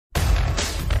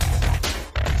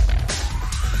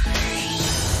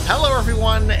Hello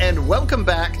everyone, and welcome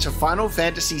back to Final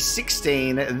Fantasy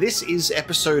XVI. This is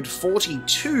episode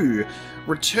 42,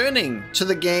 returning to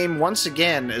the game once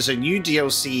again as a new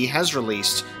DLC has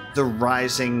released, The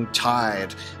Rising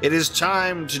Tide. It is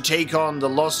time to take on the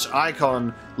lost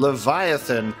icon,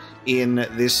 Leviathan, in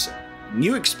this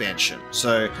new expansion.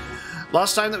 So,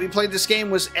 last time that we played this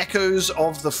game was Echoes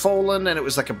of the Fallen, and it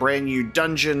was like a brand new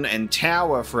dungeon and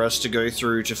tower for us to go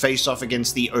through to face off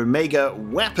against the Omega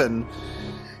weapon.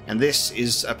 And this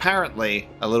is apparently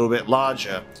a little bit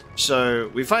larger.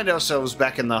 So we find ourselves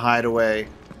back in the hideaway.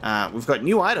 We've got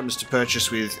new items to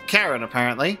purchase with Karen,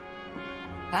 apparently.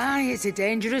 Aye, it's a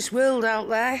dangerous world out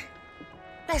there.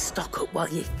 Let's stock up while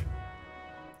you...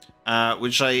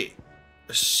 Which I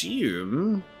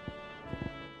assume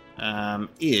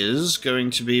is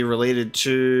going to be related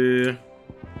to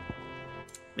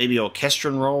maybe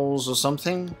orchestron rolls or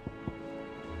something.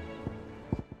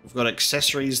 We've got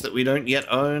accessories that we don't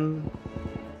yet own.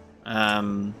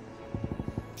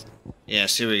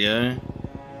 Yes, here we go.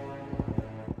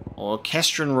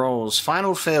 Orchestron rolls,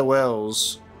 final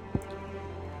farewells.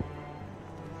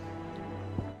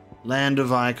 Land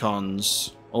of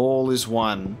icons, all is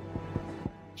one.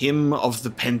 Hymn of the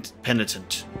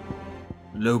penitent.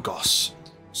 Logos.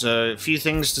 So, a few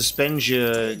things to spend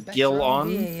your gil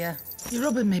on. You're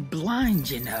rubbing me blind,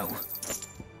 you know.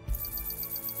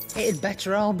 It'd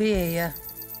better all be here.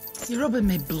 You're rubbing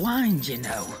me blind, you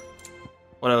know.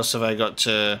 What else have I got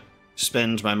to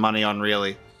spend my money on,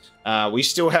 really? We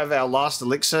still have our last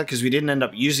elixir, because we didn't end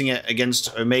up using it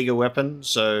against Omega weapon,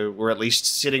 so we're at least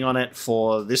sitting on it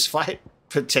for this fight,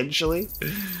 potentially.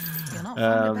 You'll not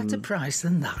find a better price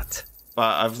than that.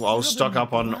 But I'll stock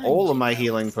up on all of my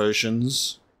healing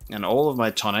potions, and all of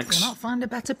my tonics. You'll not find a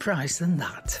better price than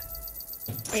that.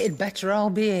 It'd better all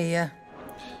be here.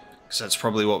 So that's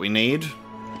probably what we need.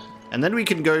 And then we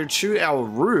can go to our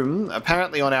room.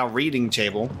 Apparently on our reading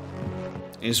table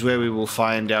is where we will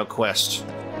find our quest.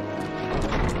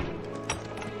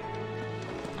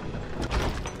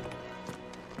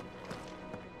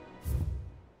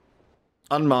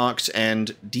 Unmarked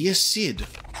and Dear Cid.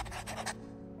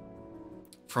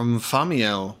 From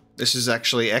Famiel. This is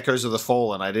actually Echoes of the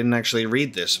Fallen. I didn't actually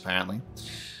read this, apparently.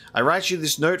 I write you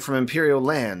this note from Imperial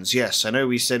lands. Yes, I know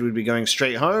we said we'd be going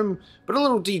straight home, but a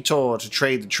little detour to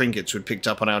trade the trinkets we'd picked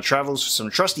up on our travels for some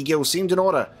trusty gil seemed in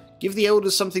order. Give the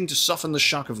elders something to soften the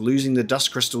shock of losing the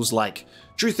dust crystals like.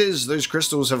 Truth is, those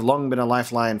crystals have long been a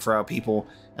lifeline for our people,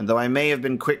 and though I may have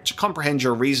been quick to comprehend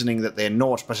your reasoning that they're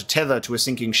naught but a tether to a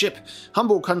sinking ship,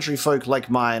 humble country folk like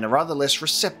mine are rather less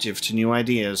receptive to new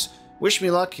ideas. Wish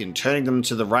me luck in turning them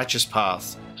to the righteous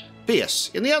path. P.S.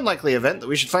 In the unlikely event that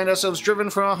we should find ourselves driven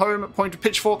from our home at Point of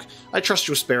Pitchfork, I trust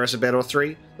you'll spare us a bed or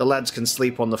three. The lads can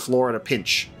sleep on the floor at a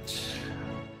pinch.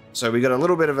 So we got a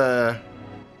little bit of a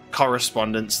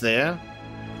correspondence there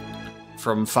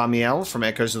from Famiel, from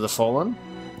Echoes of the Fallen.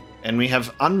 And we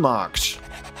have Unmarked.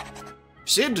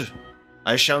 Cid,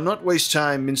 I shall not waste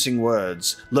time mincing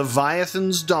words.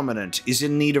 Leviathan's dominant is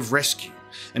in need of rescue.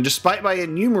 And despite my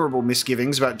innumerable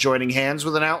misgivings about joining hands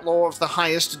with an outlaw of the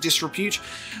highest disrepute,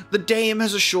 the dame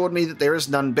has assured me that there is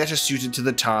none better suited to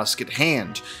the task at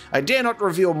hand. I dare not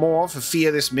reveal more for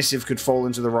fear this missive could fall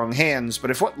into the wrong hands, but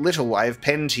if what little I have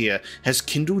penned here has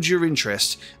kindled your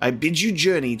interest, I bid you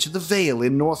journey to the Vale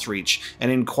in Northreach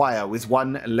and inquire with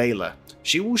one Layla.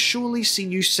 She will surely see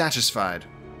you satisfied.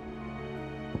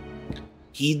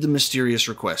 Heed the mysterious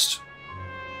request.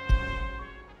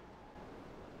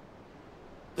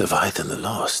 Leviathan the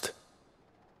Lost?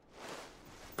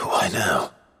 But why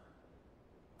now?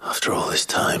 After all this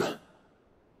time?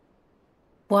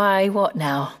 Why, what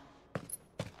now?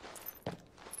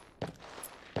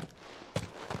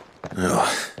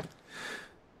 Oh,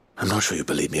 I'm not sure you'd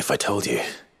believe me if I told you.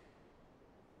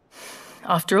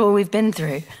 After all we've been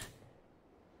through.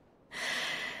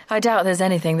 I doubt there's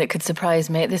anything that could surprise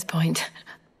me at this point.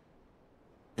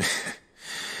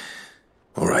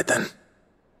 All right then.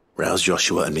 Rouse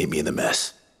Joshua and meet me in the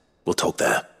mess. We'll talk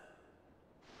there.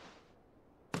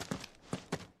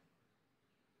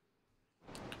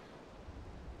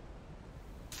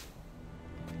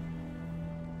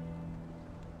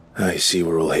 I see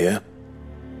we're all here.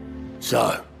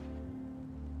 So,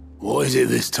 what is it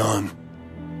this time?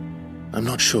 I'm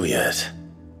not sure yet.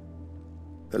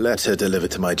 The letter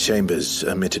delivered to my chambers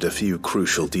omitted a few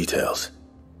crucial details.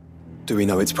 Do we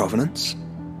know its provenance?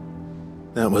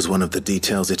 That was one of the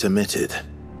details it omitted.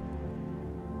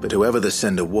 But whoever the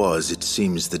sender was, it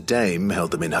seems the dame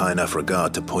held them in high enough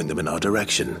regard to point them in our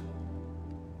direction.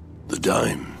 The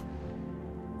dame?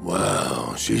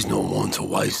 Well, she's not one to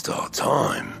waste our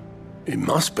time. It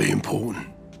must be important.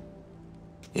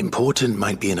 Important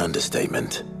might be an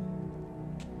understatement.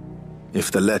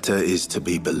 If the letter is to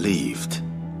be believed,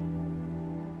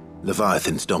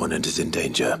 Leviathan's dominant is in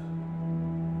danger,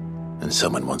 and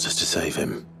someone wants us to save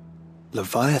him.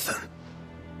 Leviathan?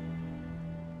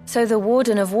 So the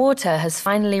Warden of Water has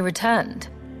finally returned.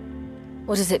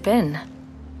 What has it been?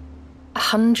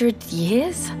 100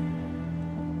 years?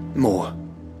 More.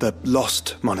 The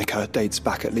Lost moniker dates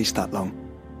back at least that long.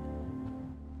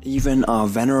 Even our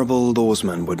venerable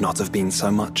lawsman would not have been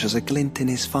so much as a glint in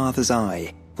his father's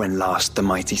eye when last the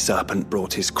mighty serpent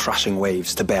brought his crushing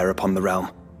waves to bear upon the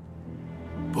realm.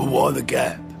 But why the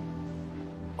gap?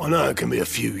 I know it can be a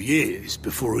few years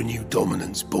before a new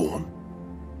dominant's born.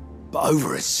 But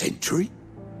over a century?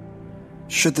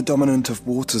 Should the dominant of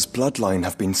Water's bloodline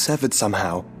have been severed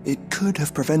somehow, it could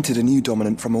have prevented a new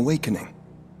dominant from awakening.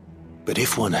 But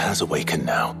if one has awakened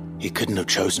now, he couldn't have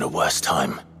chosen a worse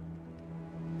time.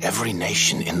 Every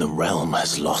nation in the realm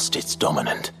has lost its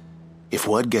dominant. If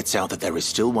word gets out that there is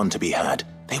still one to be had,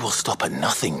 they will stop at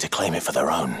nothing to claim it for their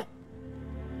own.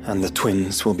 And the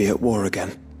twins will be at war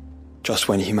again, just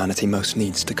when humanity most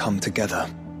needs to come together.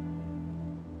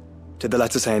 Did the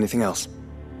letter say anything else?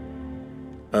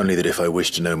 Only that if I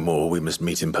wish to know more, we must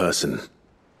meet in person.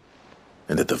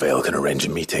 And that the Veil can arrange a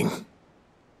meeting.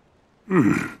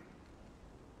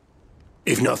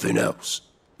 If nothing else,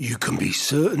 you can be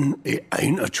certain it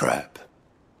ain't a trap.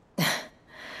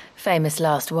 Famous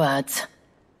last words.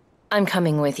 I'm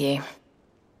coming with you.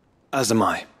 As am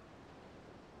I.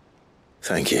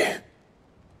 Thank you.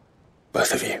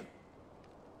 Both of you.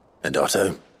 And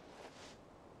Otto?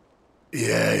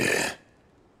 Yeah.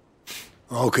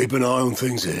 I'll keep an eye on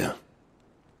things here.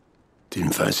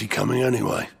 Didn't fancy coming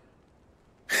anyway.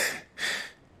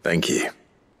 Thank you.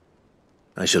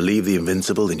 I shall leave the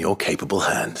Invincible in your capable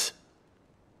hands.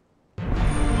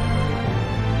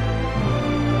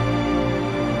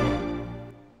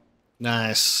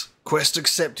 Nice. Quest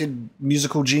accepted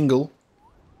musical jingle.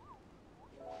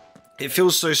 It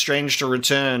feels so strange to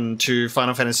return to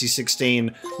Final Fantasy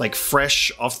XVI, like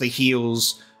fresh off the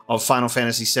heels of Final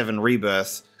Fantasy VII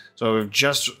Rebirth. So we've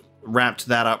just wrapped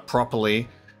that up properly,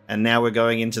 and now we're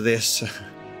going into this.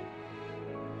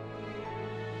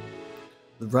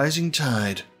 The Rising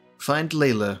Tide. Find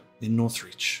Layla in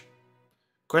Northreach.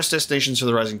 Quest destinations for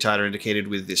the Rising Tide are indicated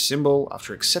with this symbol.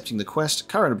 After accepting the quest,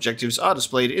 current objectives are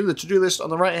displayed in the to-do list on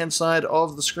the right-hand side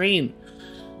of the screen.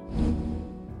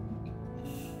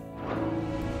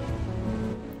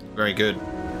 Very good.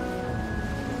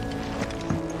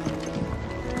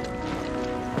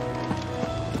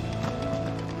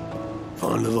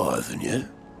 Find Leviathan, yeah?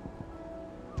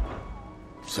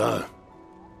 So,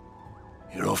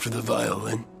 you're off to the Veil,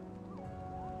 then?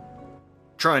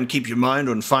 Try and keep your mind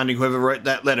on finding whoever wrote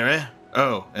that letter, eh?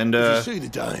 Oh, and If you see the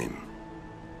dame,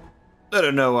 let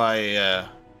her know I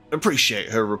appreciate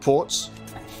her reports.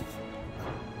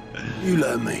 you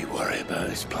let me worry about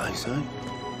this place, eh?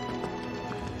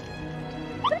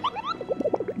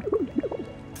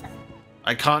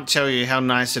 I can't tell you how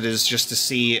nice it is just to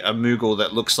see a Moogle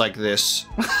that looks like this.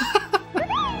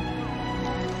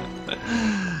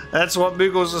 That's what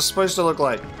Moogles are supposed to look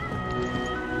like.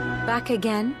 Back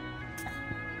again?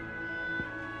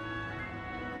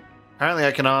 Apparently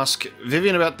I can ask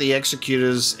Vivian about the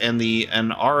Executors and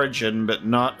an Origin, but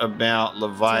not about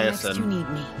Leviathan. So next you need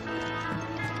me.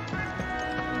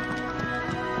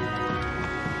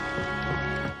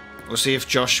 We'll see if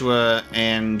Joshua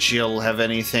and Jill have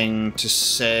anything to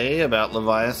say about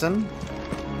Leviathan.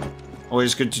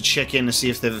 Always good to check in to see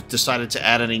if they've decided to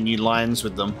add any new lines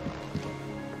with them.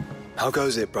 How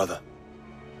goes it, brother?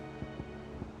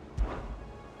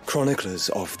 Chroniclers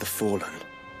of the Fallen.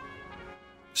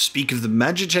 Speak of the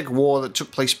Magitech war that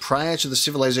took place prior to the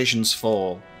civilization's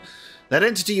fall. That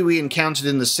entity we encountered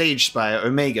in the Sage Spire,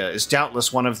 Omega, is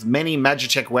doubtless one of the many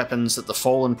Magitech weapons that the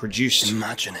Fallen produced.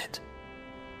 Imagine it.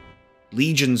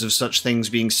 Legions of such things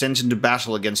being sent into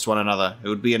battle against one another. It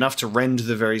would be enough to rend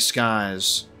the very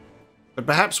skies. But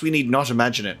perhaps we need not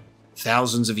imagine it.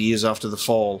 Thousands of years after the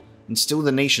fall, and still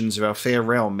the nations of our fair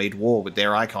realm made war with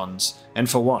their icons. And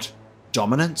for what?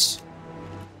 Dominance?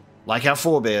 Like our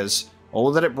forebears,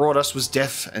 all that it brought us was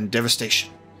death and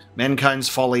devastation. Mankind's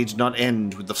folly did not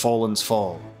end with the Fallen's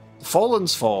fall. The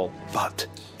Fallen's fall. But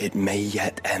it may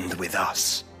yet end with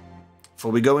us.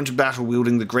 For we go into battle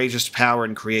wielding the greatest power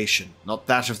in creation, not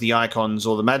that of the Icons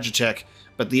or the Magitech,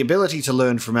 but the ability to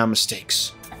learn from our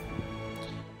mistakes.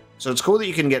 So it's cool that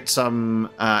you can get some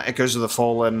Echoes of the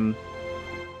Fallen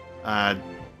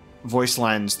voice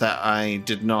lines that I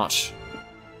did not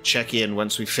check in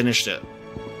once we finished it.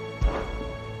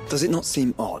 Does it not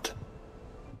seem odd?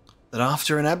 That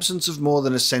after an absence of more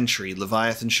than a century,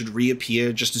 Leviathan should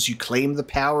reappear just as you claim the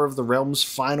power of the realm's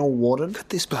final warden? Could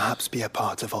this perhaps be a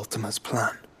part of Ultima's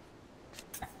plan?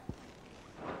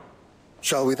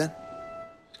 Shall we then?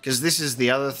 Because this is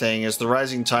the other thing, is the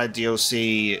Rising Tide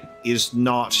DLC is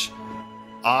not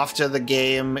after the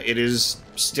game, it is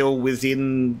still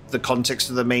within the context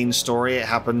of the main story. It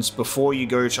happens before you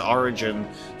go to Origin,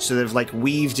 so they've like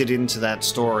weaved it into that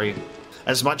story.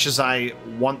 As much as I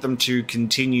want them to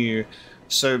continue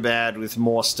so bad with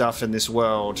more stuff in this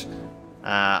world,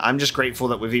 I'm just grateful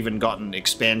that we've even gotten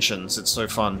expansions. It's so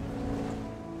fun.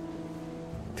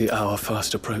 The hour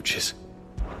fast approaches.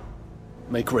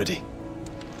 Make ready.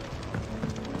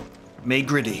 May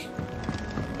Gritty.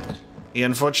 He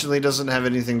unfortunately doesn't have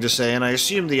anything to say, and I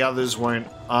assume the others won't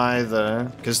either,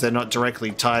 because they're not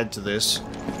directly tied to this.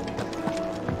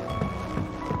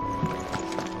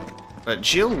 But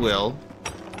Jill will.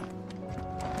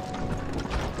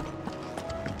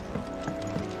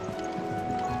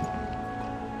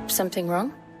 Something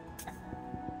wrong?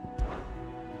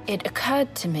 It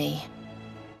occurred to me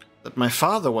That my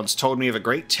father once told me of a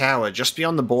great tower just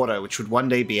beyond the border which would one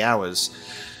day be ours.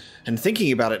 And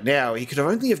thinking about it now, he could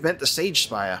only have meant the Sage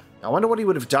Spire. I wonder what he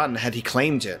would have done had he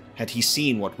claimed it, had he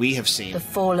seen what we have seen. the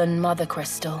fallen Mother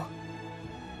Crystal.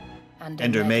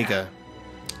 And Omega.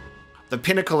 The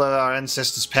pinnacle of our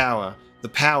ancestors' power, the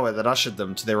power that ushered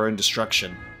them to their own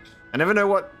destruction. I never know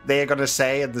what they're going to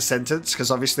say in the sentence, because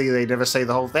obviously they never say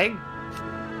the whole thing.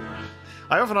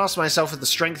 I often ask myself if the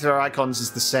strength of our icons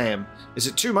is the same. Is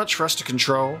it too much for us to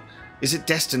control? Is it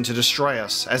destined to destroy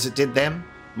us, as it did them?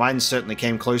 Mine certainly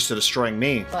came close to destroying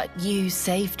me. But you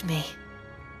saved me.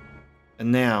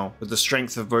 And now, with the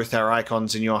strength of both our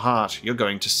icons in your heart, you're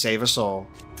going to save us all.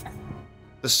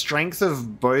 The strength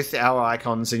of both our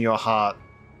icons in your heart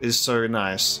is so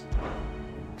nice.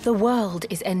 The world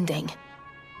is ending.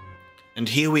 And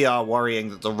here we are worrying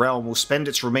that the realm will spend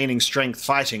its remaining strength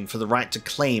fighting for the right to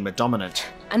claim a dominant.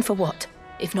 And for what,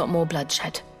 if not more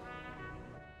bloodshed?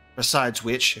 Besides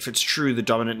which, if it's true the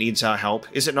dominant needs our help,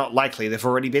 is it not likely they've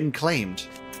already been claimed?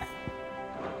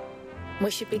 We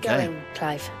should be Okay. going,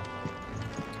 Clive.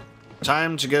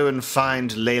 Time to go and find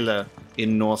Layla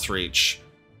in Northreach.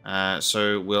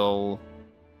 So we'll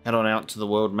head on out to the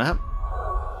world map.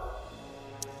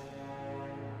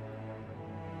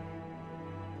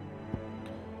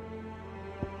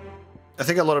 I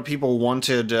think a lot of people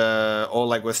wanted, or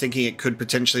like were thinking it could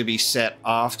potentially be set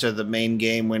after the main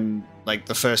game when like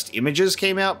the first images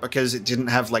came out, because it didn't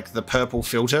have like the purple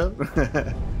filter.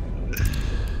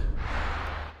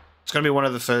 It's going to be one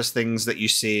of the first things that you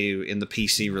see in the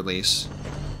PC release.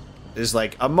 Is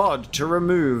like a mod to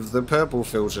remove the purple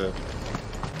filter.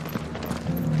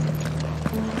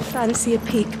 Fancy a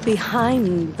peek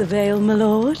behind the veil, my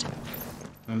lord?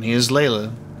 And here's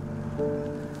Layla.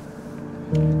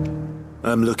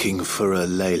 I'm looking for a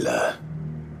Layla.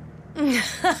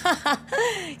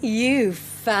 You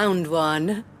found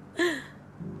one.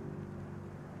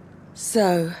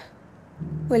 So,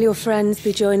 will your friends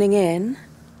be joining in?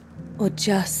 Or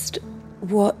just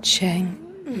watching?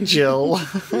 Jill.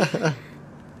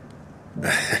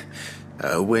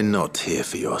 We're not here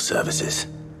for your services.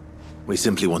 We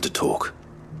simply want to talk.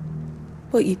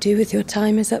 What you do with your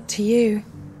time is up to you.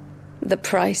 The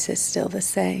price is still the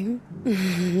same.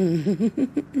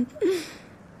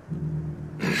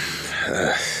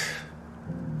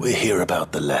 We're here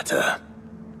about the letter.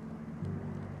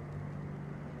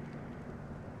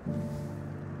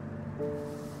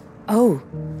 Oh,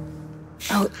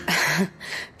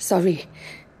 sorry.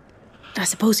 I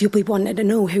suppose you'll be wanting to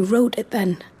know who wrote it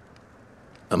then.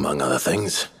 Among other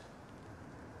things.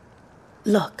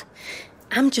 Look,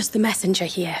 I'm just the messenger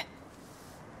here.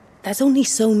 There's only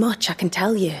so much I can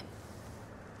tell you.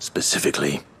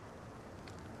 Specifically,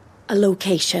 A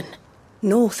location,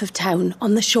 north of town,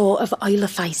 on the shore of Isle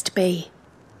of Feist Bay.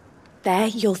 There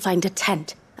you'll find a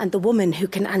tent and the woman who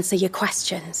can answer your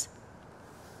questions.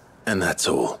 and that's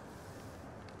all.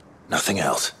 Nothing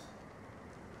else.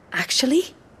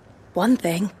 Actually, one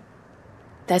thing.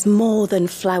 There's more than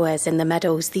flowers in the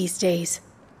meadows these days.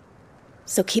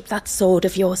 So keep that sword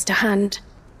of yours to hand.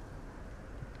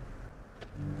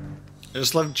 I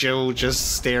just love Jill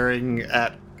just staring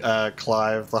at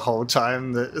Clive the whole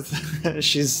time that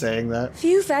she's saying that.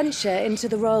 Few venture into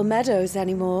the Royal Meadows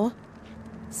anymore,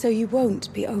 so you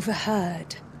won't be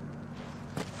overheard.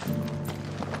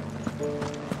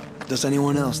 Does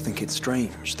anyone else think it's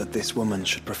strange that this woman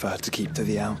should prefer to keep to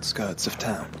the outskirts of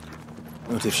town?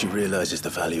 What if she realizes the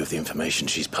value of the information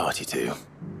she's party to?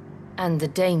 And the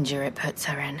danger it puts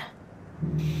her in.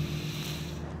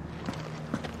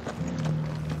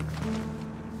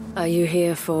 Are you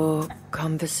here for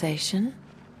conversation?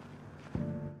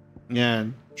 Yeah,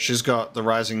 she's got the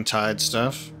rising tide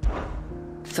stuff.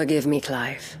 Forgive me,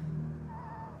 Clive.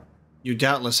 You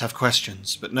doubtless have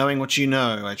questions, but knowing what you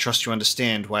know, I trust you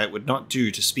understand why it would not do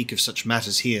to speak of such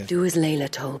matters here. Do as Layla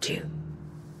told you.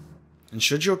 And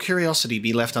should your curiosity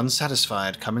be left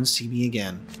unsatisfied, come and see me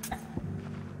again.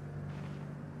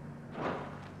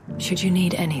 Should you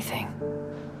need anything.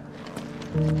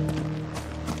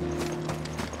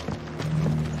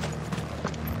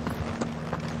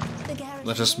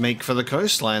 Let us make for the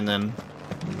coastline, then.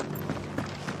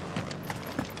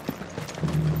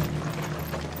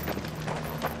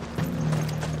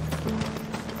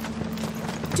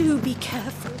 Do be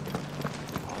careful.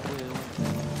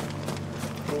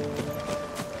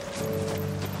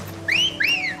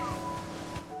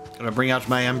 Gonna bring out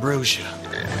my ambrosia.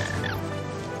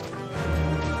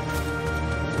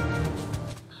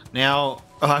 Now,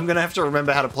 I'm gonna have to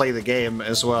remember how to play the game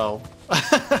as well.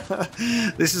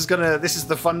 This is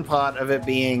the fun part of it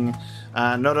being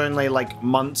not only like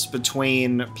months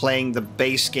between playing the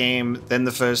base game, then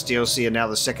the first DLC, and now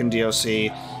the second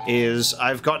DLC, is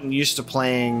I've gotten used to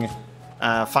playing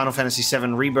Final Fantasy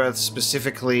VII Rebirth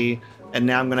specifically, and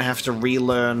now I'm going to have to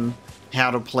relearn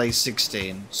how to play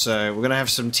 16. So we're going to have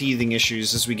some teething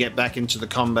issues as we get back into the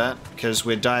combat, because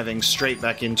we're diving straight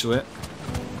back into it.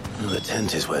 Well, the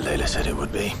tent is where Layla said it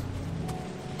would be.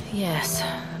 Yes,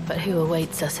 but who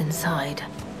awaits us inside?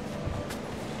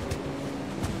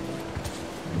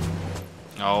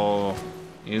 Oh,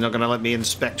 you're not going to let me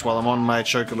inspect while I'm on my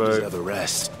chocobo. Deserve a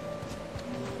rest.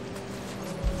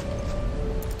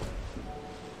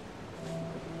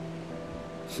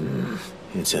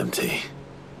 It's empty.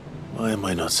 Why am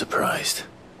I not surprised?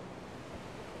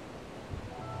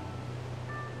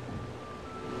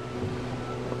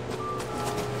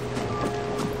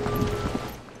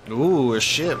 Ooh, a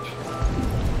ship.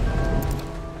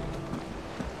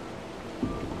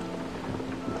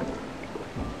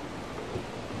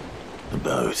 A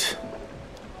boat.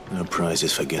 No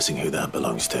prizes for guessing who that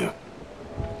belongs to.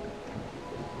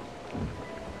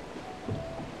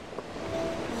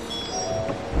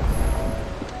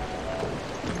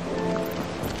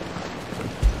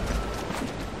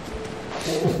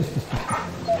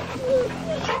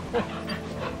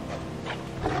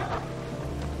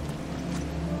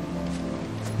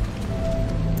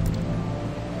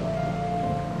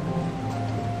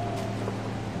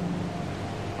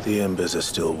 The embers are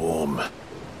still warm.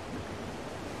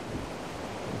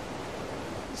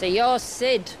 So you're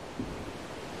Sid.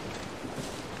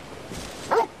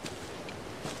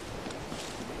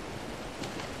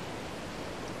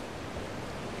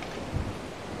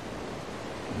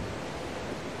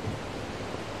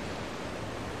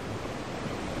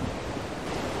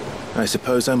 I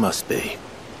suppose I must be.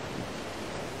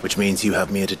 Which means you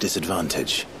have me at a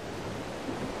disadvantage.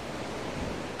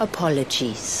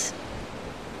 Apologies.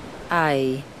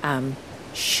 I am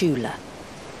Shula,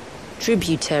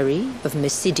 tributary of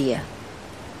Mysidia,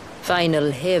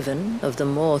 final haven of the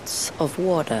Motes of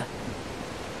Water.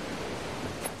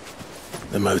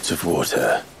 The Motes of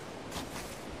Water.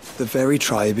 The very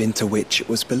tribe into which it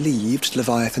was believed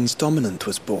Leviathan's dominant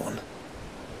was born.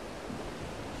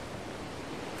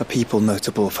 A people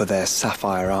notable for their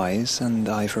sapphire eyes and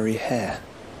ivory hair.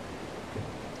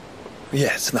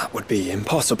 Yet that would be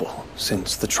impossible,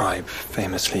 since the tribe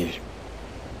famously...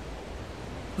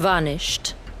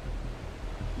 Vanished.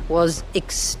 Was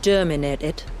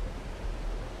exterminated.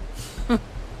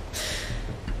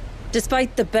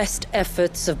 Despite the best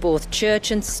efforts of both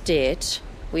church and state,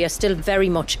 we are still very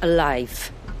much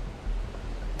alive.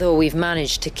 Though we've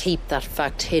managed to keep that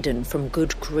fact hidden from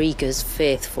good Krieger's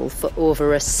faithful for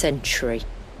over a century.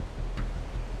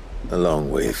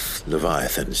 Along with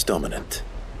Leviathan's dominant.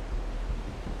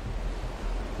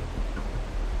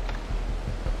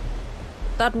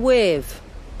 That wave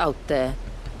out there.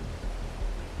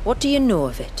 What do you know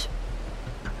of it?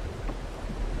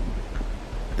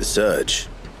 The surge.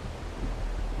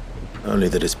 Only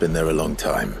that it's been there a long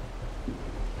time.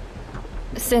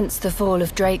 Since the fall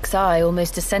of Drake's Eye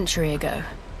almost a century ago.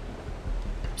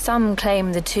 Some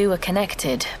claim the two are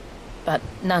connected, but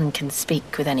none can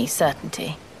speak with any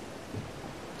certainty.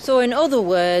 So in other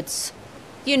words,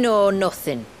 you know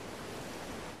nothing.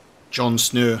 Jon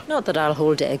Snow. Not that I'll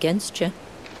hold it against you.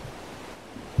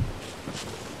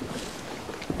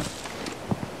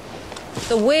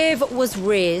 The wave was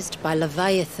raised by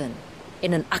Leviathan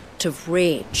in an act of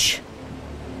rage.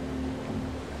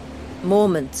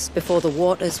 Moments before the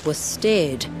waters were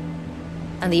stayed,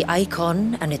 and the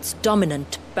icon and its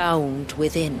dominant bound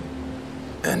within.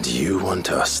 And you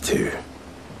want us to?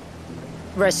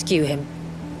 Rescue him.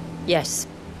 Yes.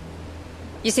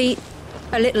 You see,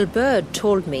 a little bird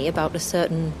told me about a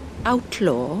certain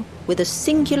outlaw with a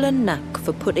singular knack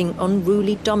for putting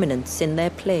unruly dominants in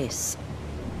their place.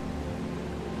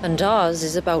 And ours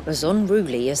is about as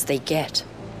unruly as they get.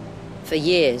 For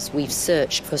years, we've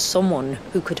searched for someone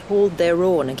who could hold their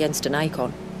own against an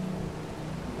icon.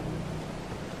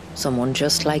 Someone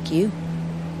just like you.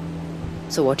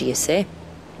 So what do you say?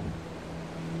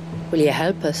 Will you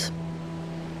help us?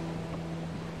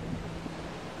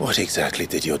 What exactly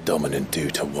did your dominant do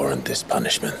to warrant this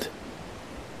punishment?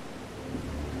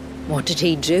 What did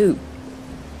he do?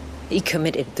 He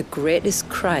committed the greatest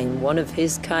crime one of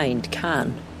his kind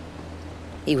can.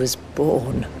 He was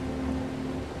born.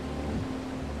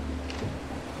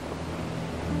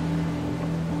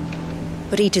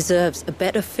 But he deserves a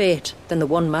better fate than the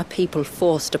one my people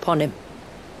forced upon him.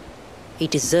 He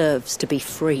deserves to be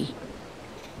free.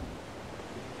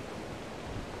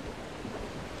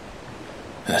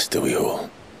 As do we all.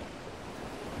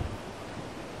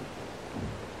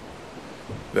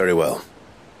 Very well.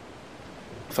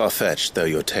 Far-fetched though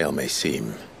your tale may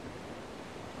seem,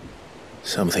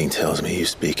 something tells me you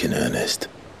speak in earnest.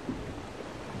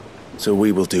 So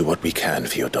we will do what we can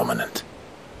for your dominant.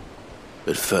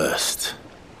 But first,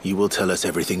 you will tell us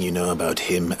everything you know about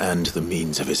him and the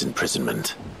means of his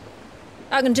imprisonment.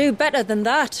 I can do better than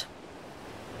that.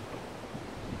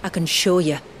 I can show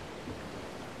you.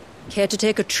 Care to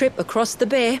take a trip across the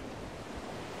bay?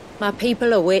 My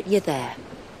people await you there.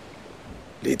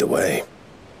 Lead the way.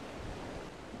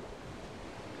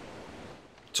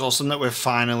 It's awesome that we're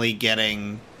finally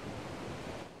getting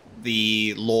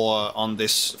the lore on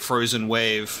this frozen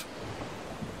wave.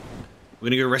 We're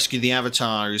gonna go rescue the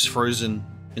Avatar who's frozen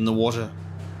in the water.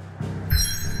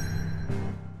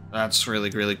 That's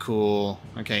really, really cool.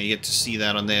 Okay, you get to see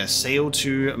that on there. Sail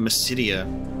to Mysidia.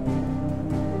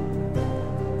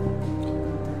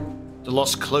 The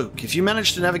Lost Cloak. If you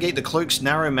manage to navigate the cloak's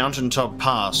narrow mountaintop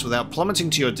pass without plummeting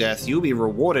to your death, you'll be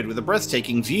rewarded with a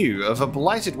breathtaking view of a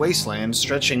blighted wasteland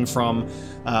stretching from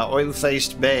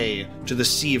Oil-Faced Bay to the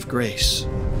Sea of Grace.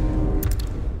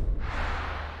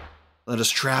 Let us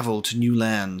travel to new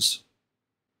lands.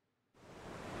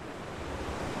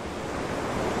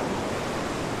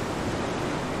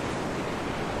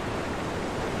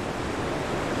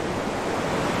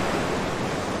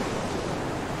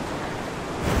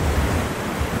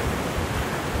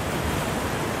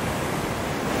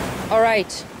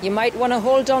 Alright, you might want to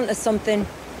hold on to something.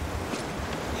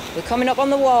 We're coming up on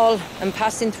the wall, and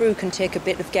passing through can take a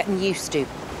bit of getting used to.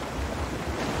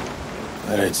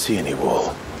 I don't see any wall.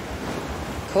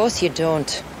 Of course you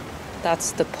don't.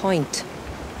 That's the point.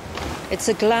 It's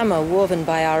a glamour woven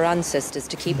by our ancestors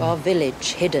to keep our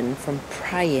village hidden from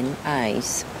prying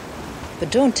eyes.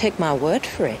 But don't take my word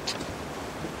for it.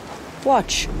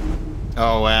 Watch.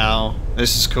 Oh wow,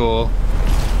 this is cool.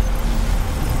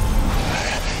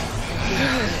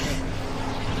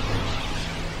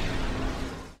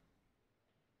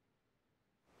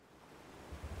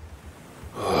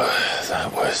 Oh,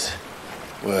 that was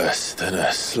worse than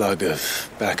a slug of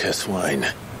Bacchus wine.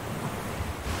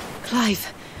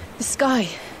 Clive, the sky.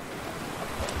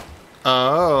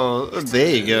 Oh,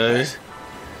 there you go.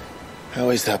 How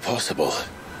is that possible?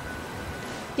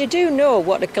 You do know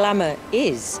what a glamour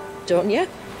is, don't you?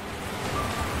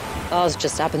 Ours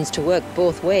just happens to work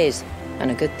both ways,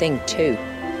 and a good thing too.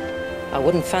 I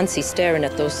wouldn't fancy staring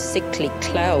at those sickly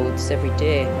clouds every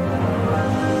day.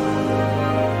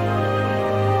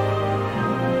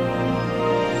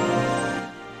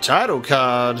 Title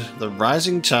card, the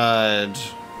rising tide.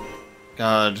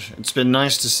 God, it's been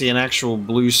nice to see an actual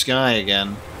blue sky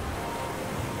again.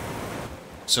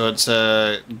 So it's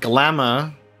a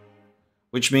glamour,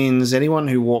 which means anyone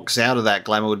who walks out of that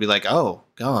glamour would be like, oh,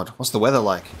 God, what's the weather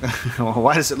like?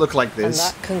 Why does it look like this?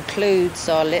 And that concludes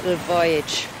our little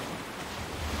voyage.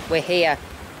 We're here.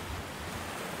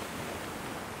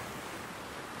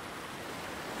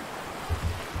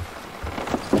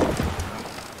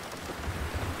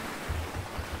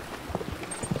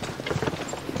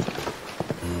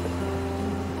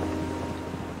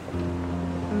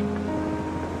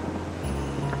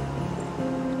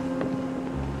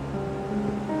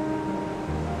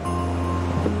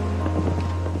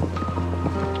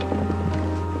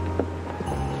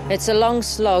 It's a long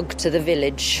slog to the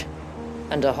village,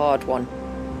 and a hard one.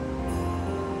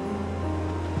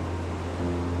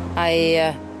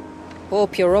 I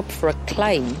hope you're up for a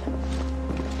climb.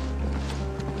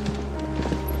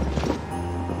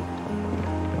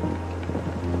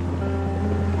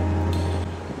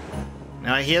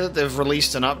 Now, I hear that they've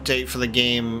released an update for the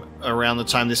game around the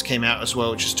time this came out as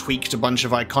well, which has tweaked a bunch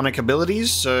of iconic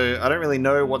abilities, so I don't really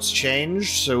know what's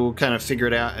changed, so we'll kind of figure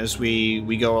it out as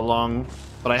we go along.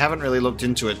 But I haven't really looked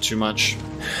into it too much.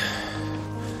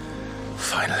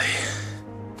 Finally.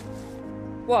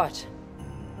 What?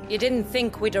 You didn't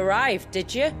think we'd arrived,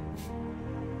 did you?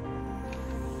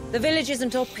 The village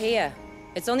isn't up here.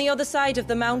 It's on the other side of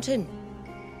the mountain.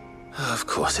 Of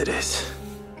course it is.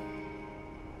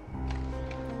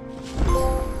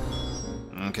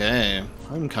 Okay,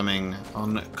 homecoming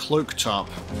on Cloak Top.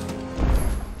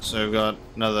 So we've got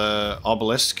another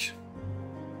obelisk.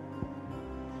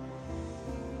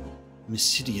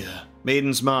 Mysidia.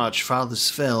 Maiden's March, Father's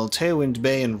Fell, Tailwind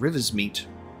Bay, and Rivers Meet.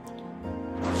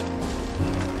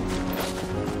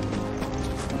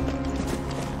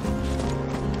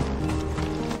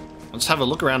 Let's have a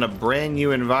look around a brand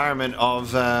new environment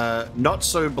of not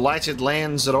so blighted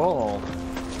lands at all.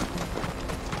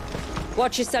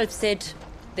 Watch yourself, Sid.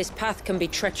 This path can be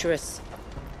treacherous.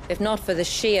 If not for the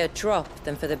sheer drop,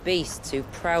 then for the beasts who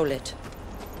prowl it.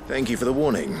 Thank you for the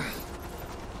warning.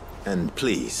 And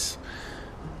please,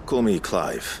 call me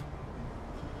Clive.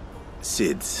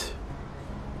 Sid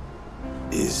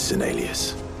is an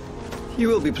alias. You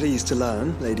will be pleased to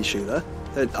learn, Lady Shula,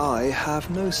 that I have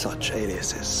no such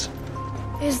aliases.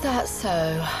 Is that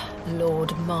so,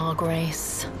 Lord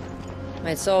Margrace?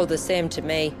 It's all the same to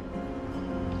me.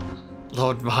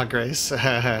 Lord Margrace.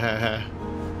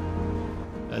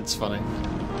 That's funny.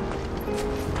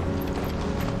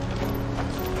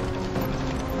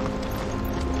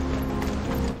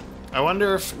 I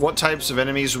wonder if what types of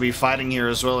enemies we'll be fighting here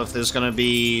as well, if there's going to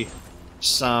be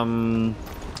some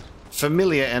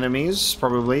familiar enemies,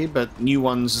 probably, but new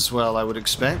ones as well, I would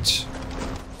expect.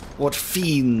 What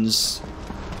fiends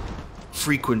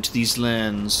frequent these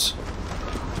lands?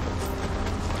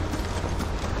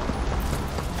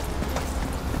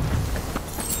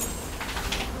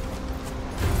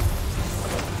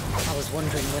 I was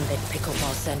wondering when they'd pick up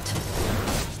our scent.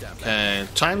 Okay,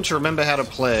 time to remember how to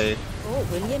play. Oh,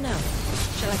 will you now?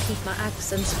 Shall I keep my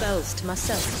axe and spells to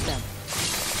myself then?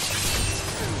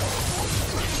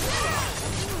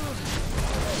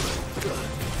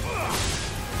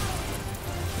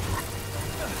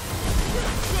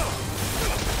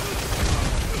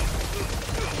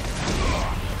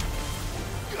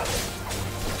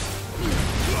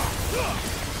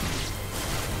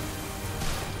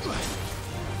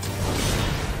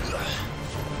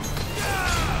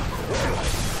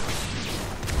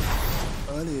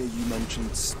 Earlier you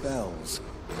mentioned spells,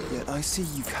 yet I see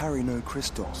you carry no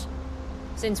crystals.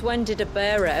 Since when did a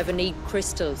bearer ever need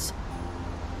crystals?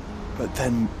 But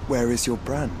then, where is your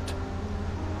brand?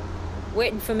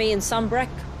 Waiting for me in Sunbreck,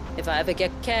 if I ever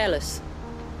get careless.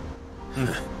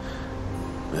 And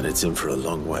it's in for a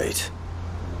long wait.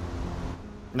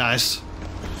 Nice.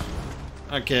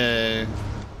 Okay.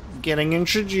 Getting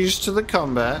introduced to the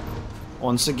combat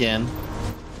once again.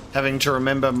 Having to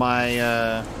remember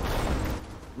my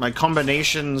my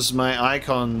combinations, my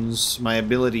icons, my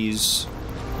abilities.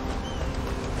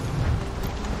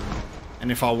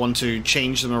 And if I want to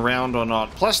change them around or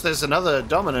not. Plus there's another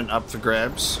dominant up for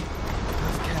grabs.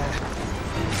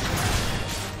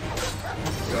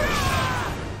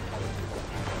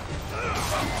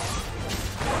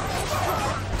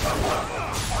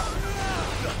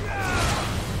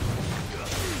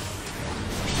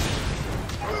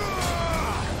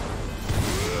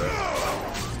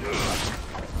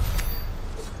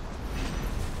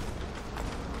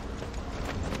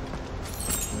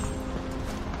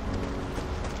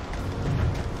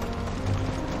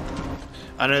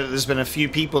 I know that there's been a few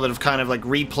people that have kind of like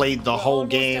replayed the whole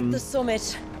game. At the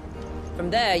summit. From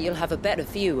there, you'll have a better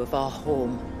view of our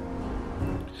home.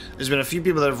 There's been a few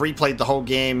people that have replayed the whole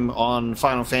game on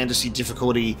Final Fantasy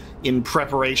difficulty in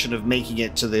preparation of making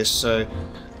it to this, so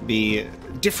be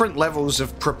different levels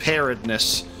of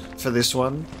preparedness for this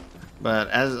one. But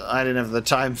as I didn't have the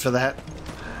time for that,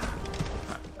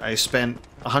 I spent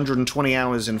 120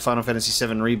 hours in Final Fantasy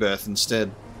VII Rebirth instead.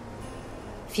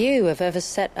 Few have ever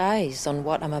set eyes on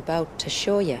what I'm about to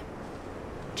show you.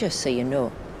 Just so you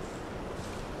know.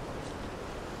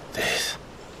 This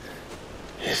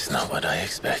is not what I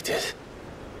expected.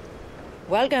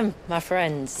 Welcome, my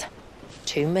friends,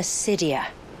 to Mysidia.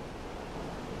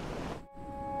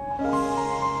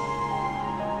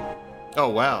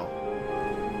 Oh, wow.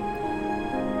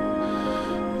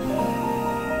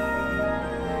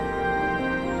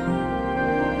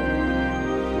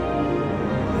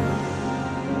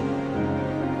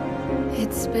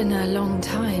 It's been a long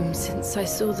time since I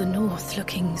saw the North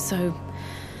looking so...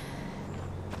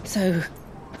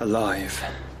 Alive.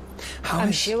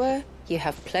 I'm sure You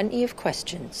have plenty of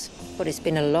questions, but it's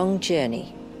been a long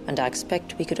journey, and I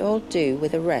expect we could all do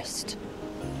with a rest.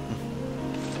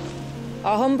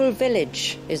 Our humble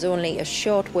village is only a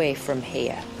short way from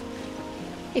here,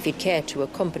 if you'd care to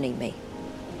accompany me.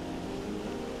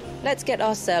 Let's get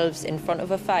ourselves in front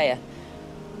of a fire,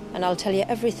 and I'll tell you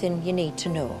everything you need to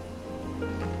know.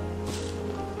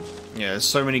 Yeah, there's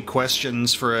so many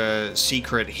questions for a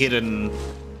secret, hidden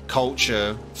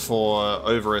culture for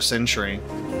over a century.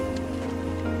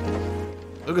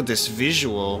 Look at this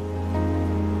visual.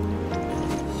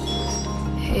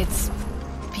 It's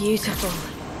beautiful,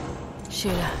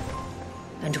 Shula.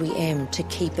 And we aim to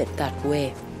keep it that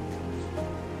way.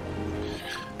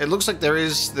 It looks like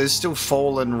there's still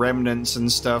fallen remnants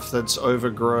and stuff that's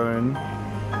overgrown.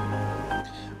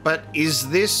 But is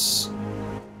this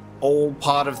all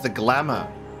part of the glamour?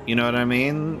 You know what I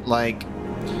mean? Like,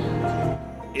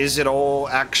 is it all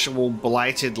actual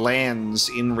blighted lands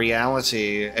in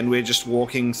reality, and we're just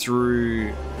walking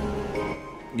through,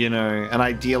 you know, an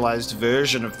idealized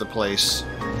version of the place?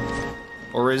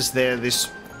 Or is there this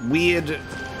weird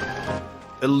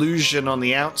illusion on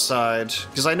the outside?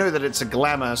 Because I know that it's a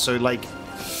glamour, so like,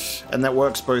 and that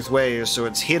works both ways, so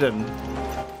it's hidden.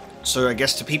 So I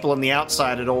guess to people on the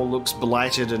outside it all looks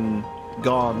blighted and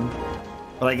gone.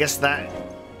 But I guess that,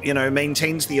 you know,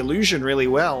 maintains the illusion really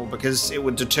well, because it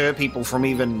would deter people from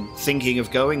even thinking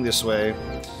of going this way.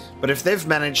 But if they've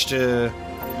managed to,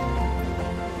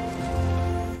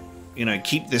 you know,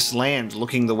 keep this land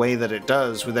looking the way that it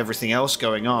does with everything else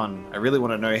going on, I really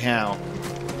want to know how.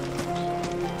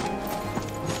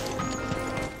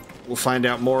 We'll find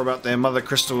out more about their Mother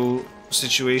Crystal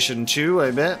situation too,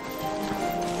 I bet.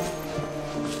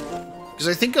 Because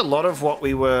I think a lot of what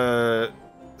we were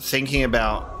thinking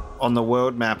about on the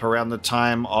world map around the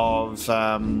time of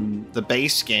the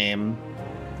base game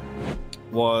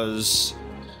was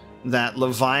that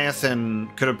Leviathan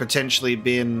could have potentially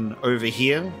been over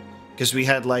here, because we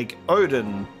had like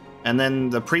Odin, and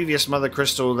then the previous Mother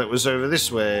Crystal that was over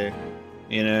this way,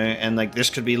 you know, and like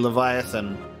this could be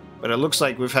Leviathan. But it looks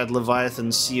like we've had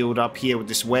Leviathan sealed up here with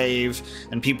this wave,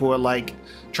 and people were like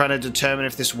trying to determine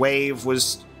if this wave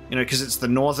was, you know, because it's the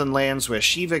northern lands where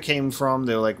Shiva came from.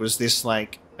 They were like, was this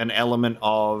like an element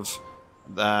of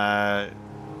the,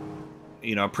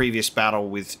 you know, a previous battle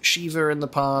with Shiva in the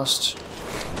past?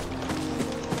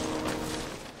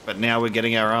 But now we're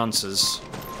getting our answers.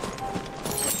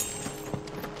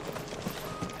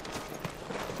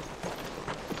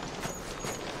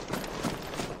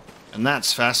 And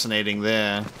that's fascinating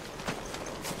there.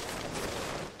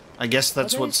 I guess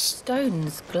that's what's...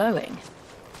 stones glowing?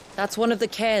 That's one of the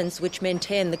cairns which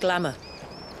maintain the glamour.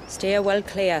 Steer well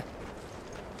clear.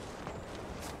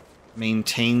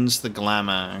 Maintains the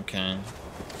glamour, okay.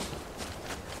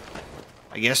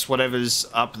 I guess whatever's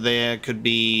up there could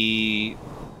be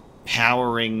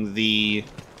powering the...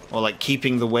 or like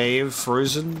keeping the wave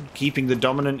frozen, keeping the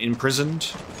dominant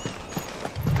imprisoned.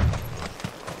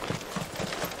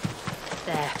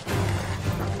 There.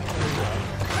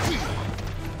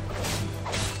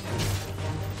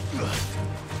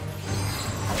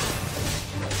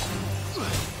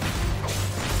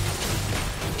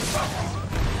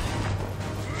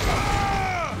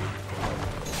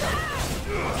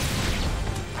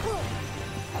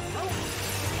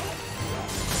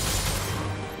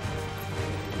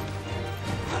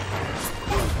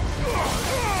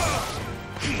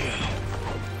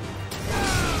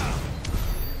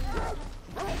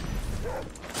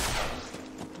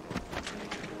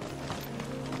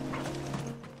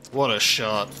 What a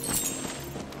shot.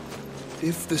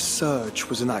 If the surge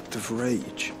was an act of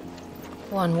rage...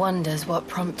 One wonders what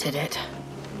prompted it.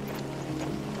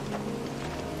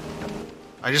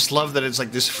 I just love that it's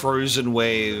like this frozen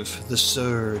wave, the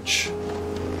surge.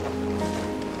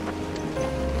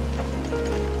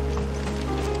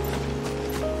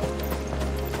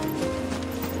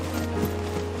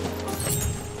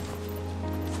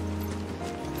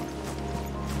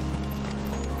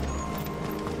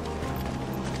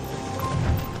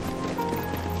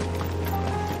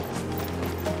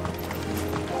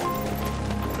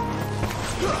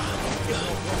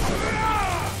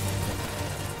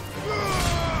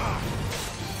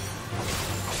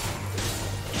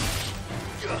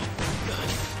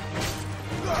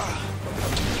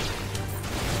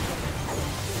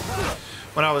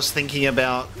 When I was thinking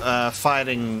about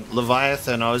fighting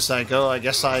Leviathan, I was like, oh, I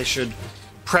guess I should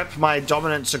prep my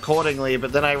dominance accordingly,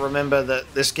 but then I remember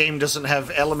that this game doesn't have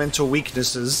elemental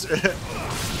weaknesses.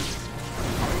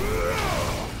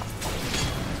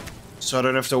 So I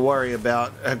don't have to worry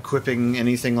about equipping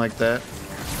anything like that.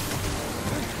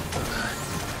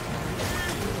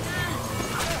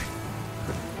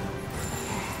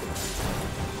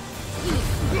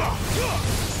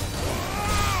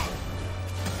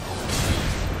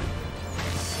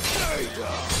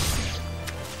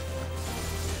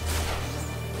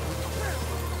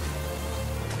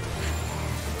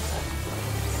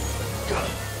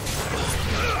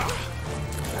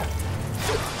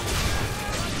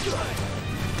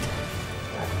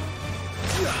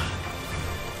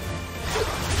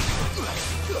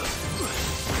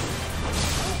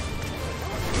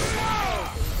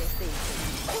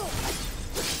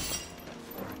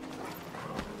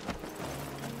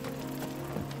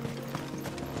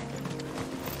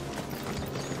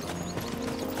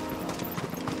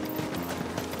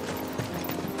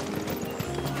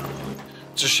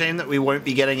 It's a shame that we won't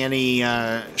be getting any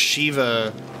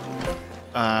Shiva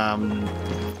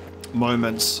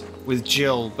moments with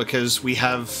Jill, because we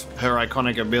have her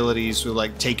iconic abilities. We've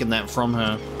like taken that from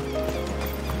her.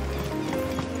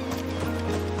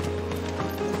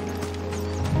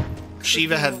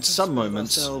 Shiva had some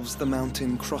moments. Ourselves the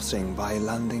mountain crossing by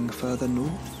landing further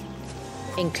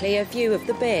north. In clear view of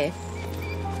the bay.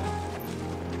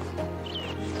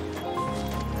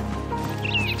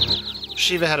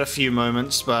 Shiva had a few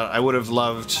moments, but I would have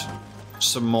loved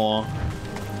some more.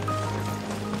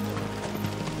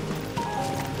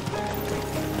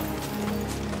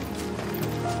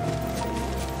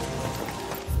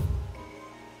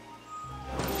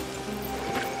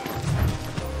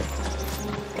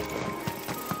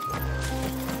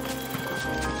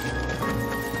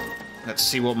 Let's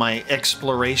see what my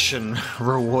exploration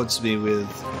rewards me with.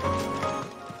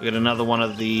 We got another one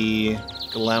of the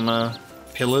glamour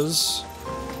pillars.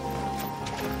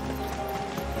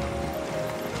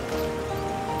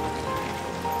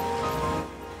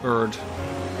 Bird.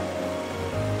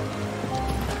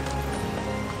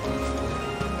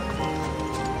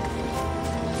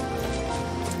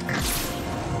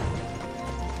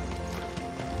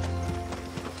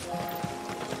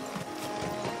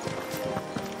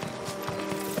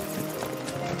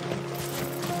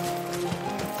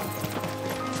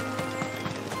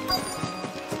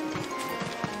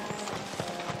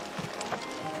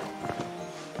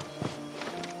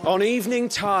 On evening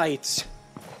tides.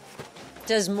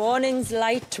 Does morning's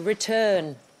light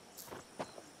return?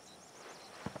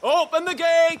 Open the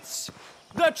gates!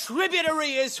 The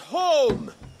tributary is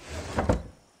home!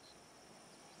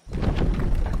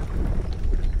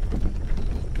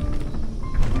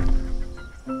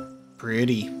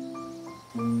 Pretty.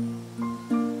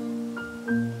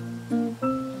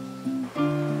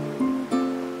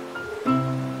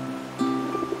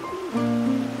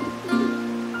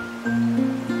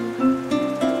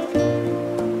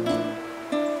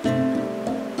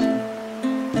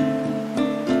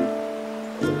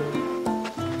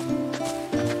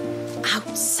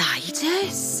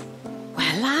 Outsiders?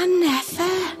 Well, I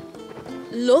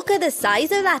never. Look at the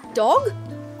size of that dog.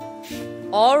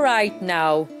 All right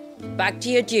now, back to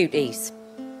your duties.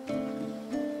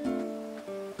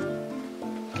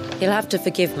 You'll have to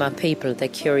forgive my people their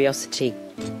curiosity.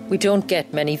 We don't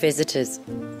get many visitors.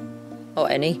 Or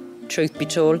any, truth be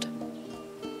told.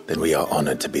 Then we are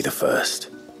honored to be the first.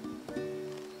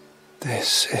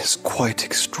 This is quite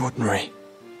extraordinary.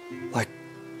 Like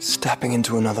stepping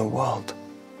into another world.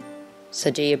 So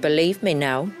do you believe me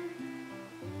now?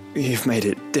 You've made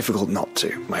it difficult not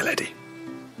to, my lady.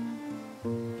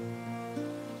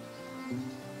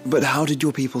 But how did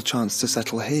your people chance to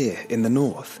settle here in the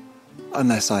north?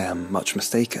 Unless I am much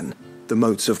mistaken, the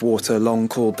moats of water long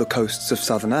called the coasts of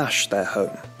southern Ash their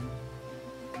home.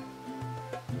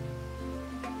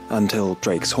 Until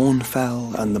Drake's Horn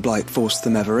fell and the Blight forced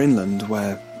them ever inland,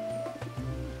 where...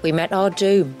 We met our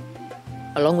doom,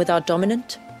 along with our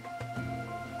dominant.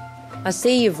 I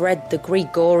see you've read the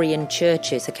Gregorian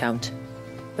Church's account,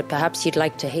 but perhaps you'd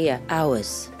like to hear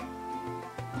ours.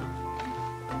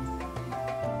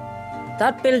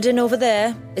 That building over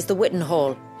there is the Witten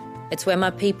Hall. It's where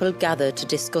my people gather to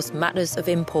discuss matters of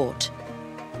import.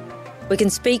 We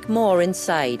can speak more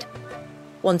inside,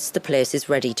 once the place is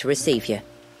ready to receive you.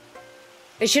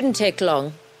 It shouldn't take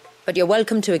long, but you're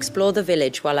welcome to explore the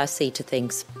village while I see to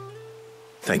things.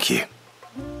 Thank you.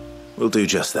 We'll do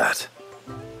just that.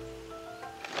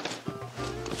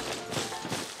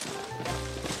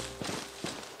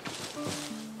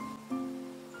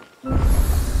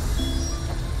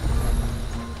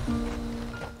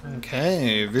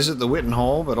 Okay, visit the Witten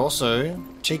Hall, but also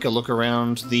take a look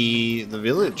around the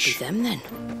village. Be them then.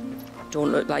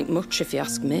 Don't look like much if you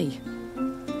ask me.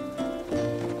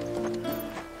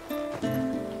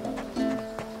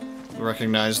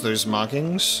 Recognize those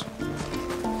markings.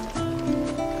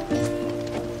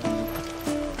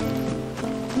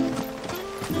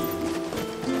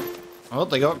 Oh,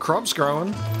 they got crops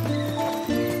growing.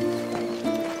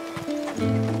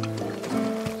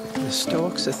 The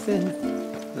stalks are thin,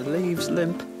 the leaves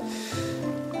limp.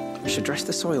 We should dress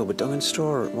the soil with dung and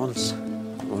straw at once,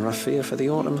 or I fear for the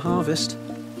autumn harvest.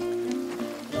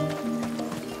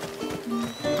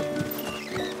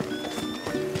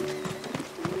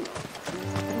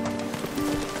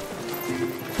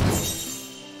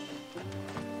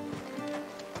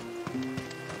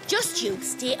 Just you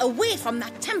stay away from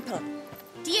that temple.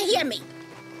 Do you hear me?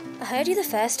 I heard you the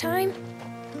first time.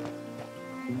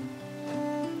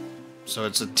 So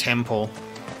it's a temple.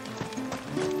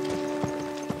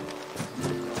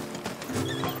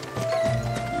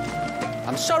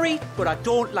 I'm sorry, but I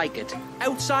don't like it.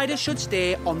 Outsiders should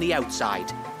stay on the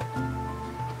outside.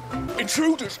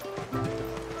 Intruders!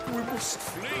 We must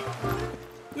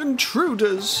flee.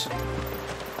 Intruders!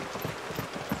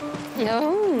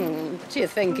 Oh, do you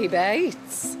think he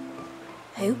bites?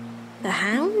 Who? The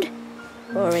Hound?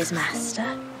 Or his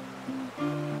master?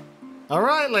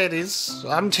 Alright, ladies,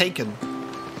 I'm taken.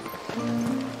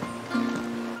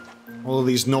 All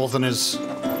these northerners.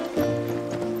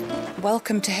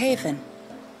 Welcome to Haven.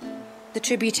 The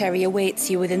tributary awaits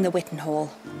you within the Witten Hall.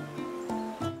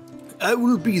 I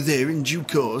will be there in due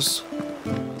course.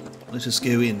 Let us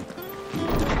go in.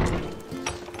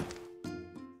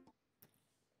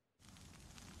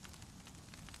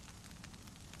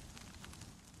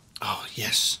 Oh,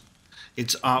 yes.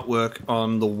 It's artwork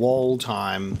on the wall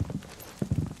time.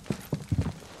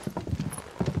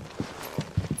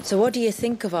 So what do you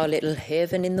think of our little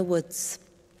haven in the woods?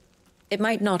 It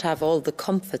might not have all the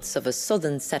comforts of a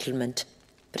southern settlement,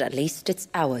 but at least it's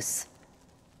ours.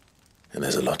 And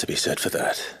there's a lot to be said for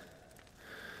that.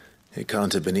 It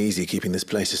can't have been easy keeping this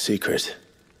place a secret.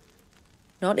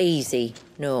 Not easy,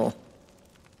 no.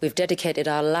 We've dedicated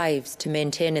our lives to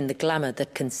maintaining the glamour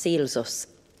that conceals us.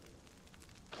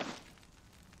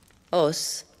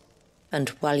 Us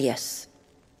and Walyas.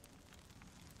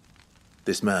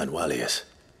 This man, Walyas,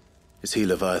 is he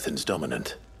Leviathan's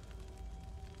dominant?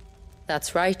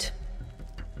 That's right.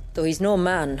 Though he's no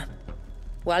man,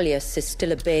 Walyas is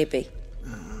still a baby.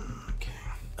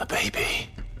 A baby?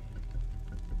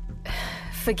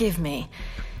 Forgive me,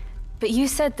 but you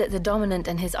said that the Dominant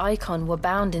and his icon were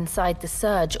bound inside the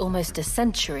Surge almost a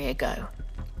century ago.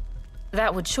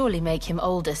 That would surely make him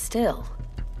older still.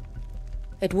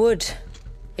 It would,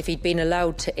 if he'd been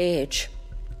allowed to age.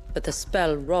 But the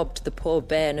spell robbed the poor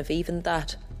bairn of even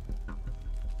that.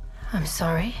 I'm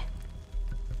sorry?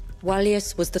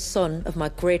 Walyas was the son of my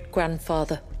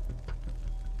great-grandfather.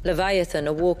 Leviathan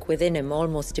awoke within him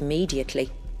almost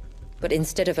immediately. But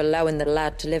instead of allowing the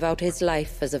lad to live out his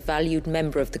life as a valued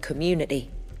member of the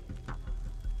community,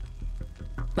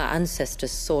 my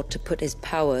ancestors sought to put his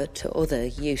power to other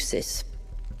uses.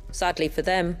 Sadly for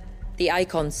them, the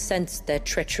icons sensed their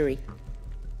treachery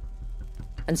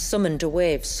and summoned a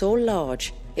wave so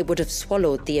large it would have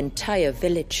swallowed the entire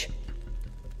village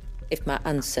if my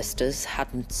ancestors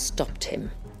hadn't stopped him.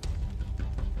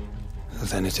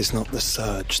 Then it is not the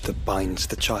surge that binds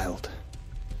the child,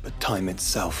 but time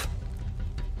itself.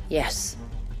 Yes.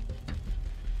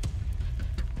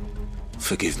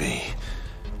 Forgive me.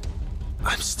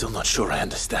 I'm still not sure I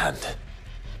understand.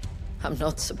 I'm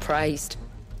not surprised.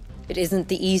 It isn't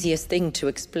the easiest thing to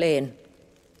explain.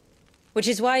 Which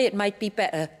is why it might be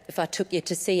better if I took you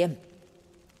to see him.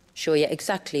 Show you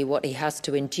exactly what he has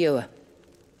to endure.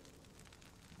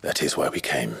 That is why we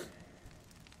came.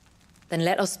 Then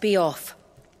let us be off.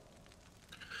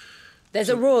 There's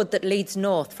a road that leads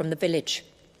north from the village.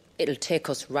 It'll take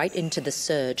us right into the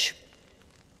surge.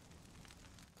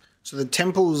 So the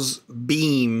temple's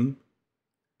beam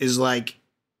is like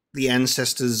the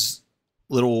ancestors'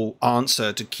 little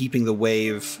answer to keeping the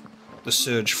wave, the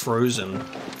surge, frozen.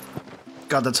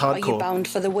 God, that's hardcore. Are you bound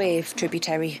for the wave,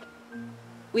 tributary?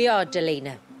 We are,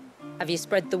 Delina. Have you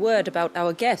spread the word about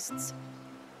our guests?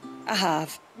 I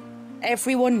have.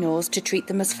 Everyone knows to treat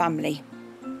them as family.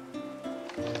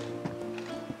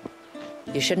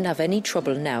 You shouldn't have any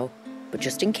trouble now, but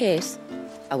just in case,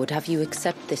 I would have you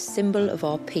accept this symbol of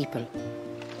our people.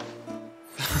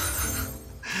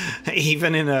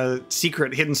 Even in a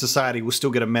secret hidden society, we'll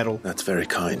still get a medal. That's very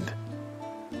kind.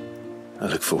 I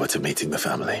look forward to meeting the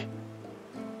family.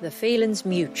 The feeling's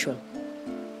mutual.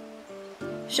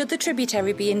 Should the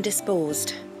tributary be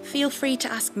indisposed, feel free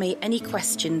to ask me any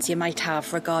questions you might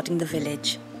have regarding the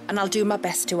village, and I'll do my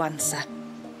best to answer.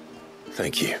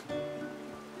 Thank you.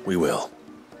 We will.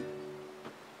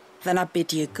 Then I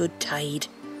bid you good tide.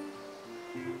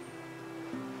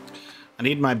 I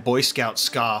need my Boy Scout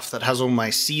scarf that has all my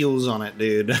seals on it,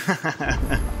 dude.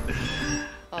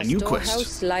 Our A new quest.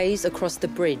 storehouse lies across the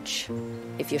bridge.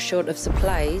 If you're short of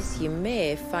supplies, you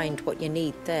may find what you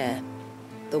need there.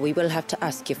 though we will have to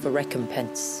ask you for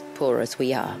recompense, poor as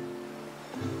we are.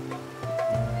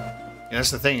 Yeah, that's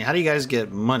the thing. How do you guys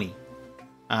get money?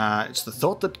 It's the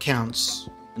thought that counts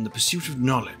and the pursuit of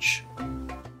knowledge.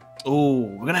 Oh,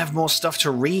 we're gonna have more stuff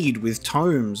to read with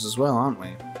tomes as well, aren't we?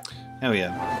 Hell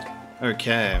yeah.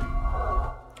 Okay.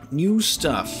 New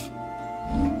stuff.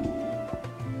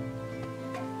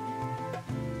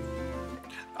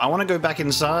 I want to go back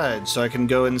inside so I can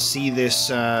go and see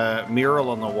this mural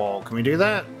on the wall. Can we do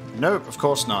that? Nope, of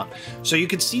course not. So you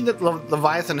could see that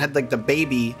Leviathan had like the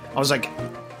baby. I was like,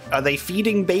 are they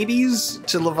feeding babies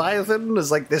to Leviathan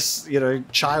as like this, you know,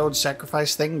 child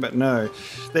sacrifice thing? But no,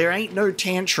 there ain't no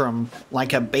tantrum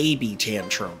like a baby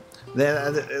tantrum.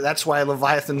 That's why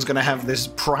Leviathan's going to have this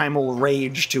primal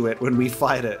rage to it when we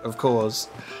fight it, of course.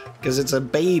 Because it's a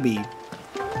baby.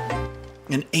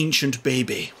 An ancient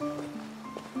baby.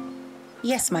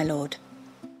 Yes, my lord.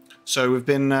 So we've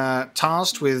been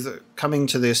tasked with coming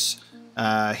to this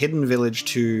hidden village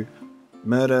to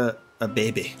murder a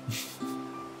baby.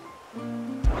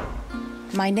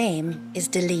 My name is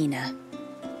Delina.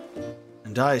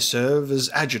 And I serve as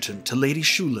adjutant to Lady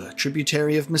Shula,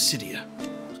 tributary of Mysidia.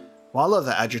 While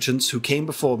other adjutants who came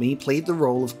before me played the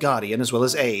role of guardian as well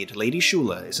as aid, Lady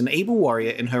Shula is an able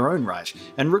warrior in her own right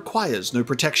and requires no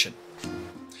protection.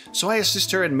 So I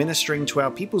assist her in ministering to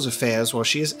our people's affairs while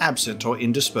she is absent or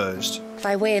indisposed.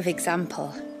 By way of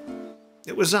example.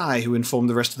 It was I who informed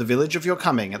the rest of the village of your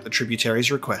coming at the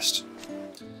tributary's request.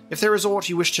 If there is aught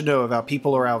you wish to know of our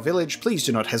people or our village, please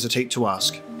do not hesitate to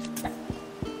ask.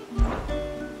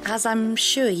 As I'm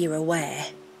sure you're aware,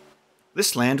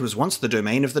 this land was once the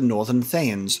domain of the Northern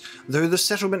Thanes, though the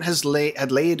settlement had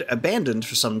laid abandoned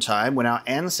for some time when our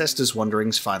ancestors'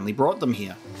 wanderings finally brought them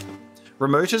here.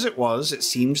 Remote as it was, it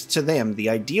seemed to them the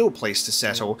ideal place to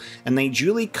settle, and they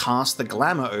duly cast the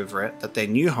glamour over it that their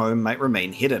new home might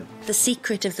remain hidden. the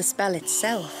secret of the spell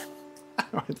itself.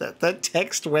 That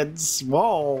text went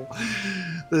small.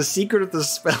 The secret of the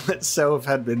spell itself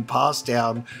had been passed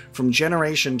down from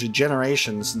generation to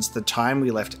generation since the time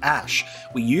we left Ash.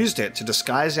 We used it to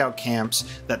disguise our camps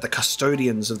that the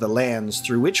custodians of the lands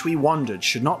through which we wandered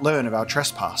should not learn of our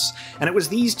trespass, and it was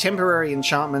these temporary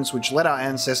enchantments which led our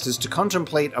ancestors to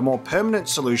contemplate a more permanent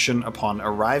solution upon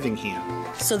arriving here.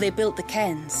 So they built the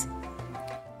cairns.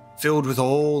 Filled with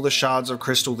all the shards of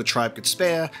crystal the tribe could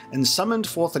spare, and summoned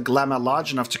forth a glamour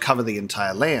large enough to cover the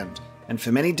entire land. And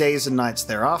for many days and nights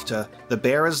thereafter, the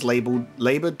bearers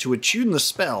laboured to attune the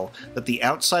spell that the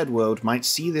outside world might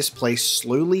see this place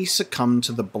slowly succumb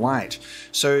to the blight.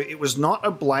 So it was not a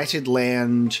blighted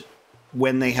land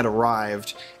when they had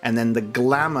arrived, and then the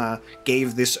glamour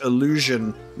gave this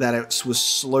illusion that it was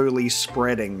slowly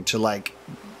spreading to like...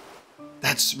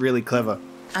 That's really clever.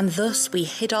 And thus we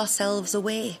hid ourselves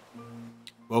away.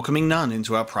 Welcoming none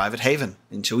into our private haven,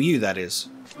 until you, that is.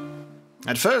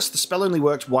 At first, the spell only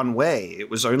worked one way. It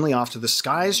was only after the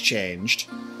skies changed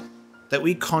that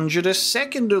we conjured a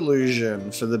second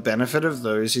illusion for the benefit of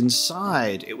those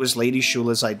inside. It was Lady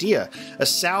Shula's idea, a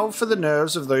salve for the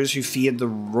nerves of those who feared the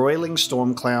roiling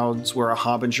storm clouds were a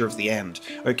harbinger of the end.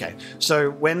 Okay,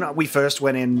 so when we first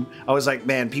went in, I was like,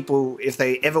 man, people, if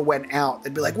they ever went out,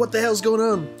 they'd be like, what the hell's going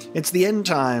on? It's the end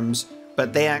times.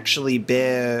 But they actually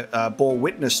bore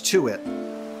witness to it.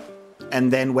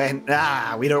 And then went,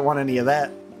 we don't want any of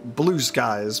that. Blue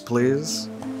skies, please.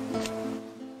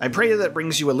 I pray that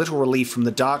brings you a little relief from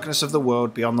the darkness of the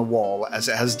world beyond the wall, as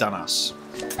it has done us.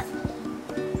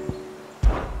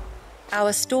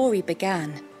 Our story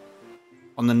began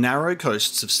on the narrow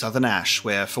coasts of southern Ash,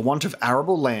 where, for want of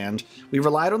arable land, we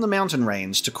relied on the mountain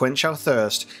rains to quench our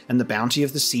thirst and the bounty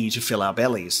of the sea to fill our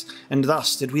bellies, and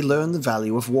thus did we learn the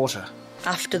value of water.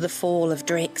 After the fall of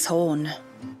Drake's Horn,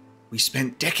 we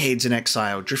spent decades in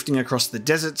exile, drifting across the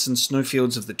deserts and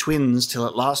snowfields of the Twins, till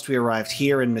at last we arrived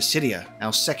here in Mysidia,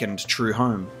 our second true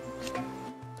home.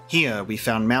 Here we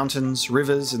found mountains,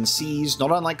 rivers, and seas not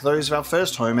unlike those of our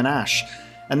first home in Ash,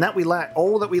 and that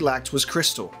all that we lacked was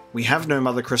crystal. We have no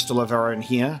mother crystal of our own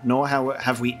here, nor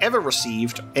have we ever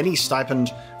received any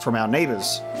stipend from our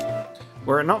neighbours.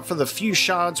 Were it not for the few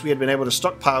shards we had been able to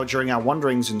stockpile during our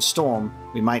wanderings in Storm,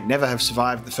 we might never have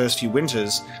survived the first few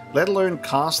winters, let alone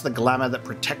cast the glamour that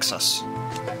protects us.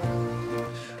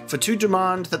 For to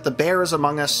demand that the bearers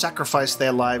among us sacrifice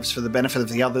their lives for the benefit of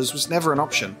the others was never an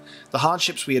option. The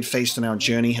hardships we had faced on our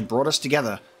journey had brought us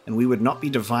together, and we would not be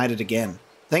divided again.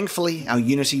 Thankfully, our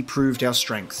unity proved our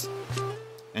strength.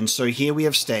 And so here we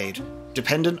have stayed,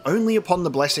 dependent only upon the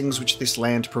blessings which this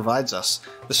land provides us.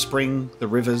 The spring, the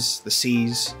rivers, the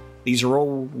seas. These are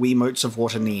all we motes of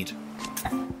water need.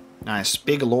 Nice,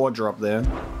 big lore drop there.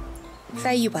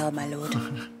 Fare you well, my lord.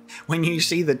 when you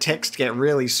see the text get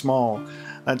really small,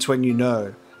 that's when you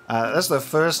know. That's the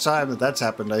first time that that's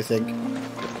happened, I think.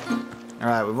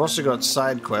 Alright, we've also got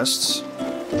side quests.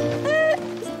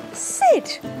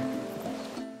 Sid!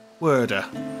 Worder.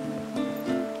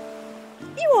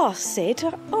 You are Sid,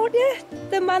 aren't you?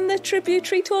 The man the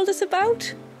tributary told us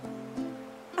about?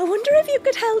 I wonder if you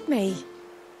could help me.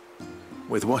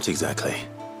 With what exactly?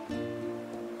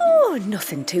 Oh,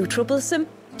 nothing too troublesome.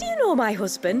 Do you know my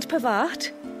husband,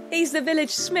 Pavat? He's the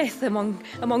village smith, among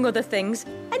other things.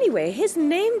 Anyway, his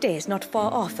name day's not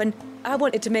far off, and I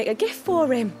wanted to make a gift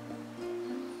for him.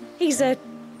 He's a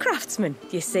craftsman,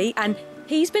 you see, and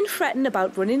he's been fretting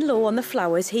about running low on the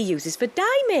flowers he uses for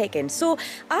dye making, so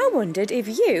I wondered if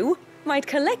you might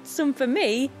collect some for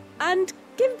me and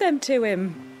give them to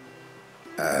him.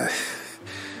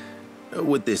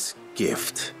 Would this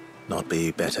gift not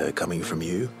be better coming from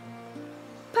you?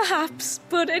 Perhaps,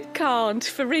 but it can't,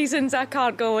 for reasons I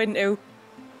can't go into.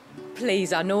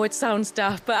 Please, I know it sounds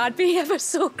daft, but I'd be ever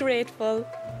so grateful.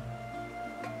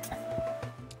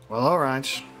 Well,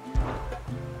 alright.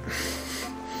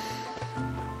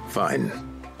 Fine.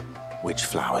 Which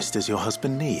flowers does your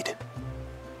husband need?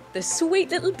 The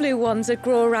sweet little blue ones that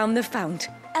grow around the fount.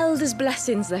 Elders'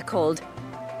 blessings, they're called.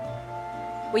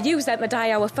 We use them to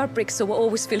dye our fabrics so we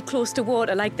always feel close to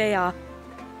water like they are.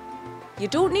 You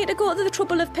don't need to go to the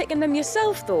trouble of picking them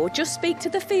yourself, though. Just speak to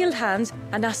the field hands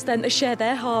and ask them to share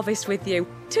their harvest with you.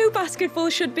 2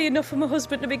 basketfuls should be enough for my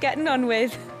husband to be getting on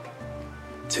with.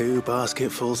 2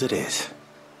 basketfuls it is.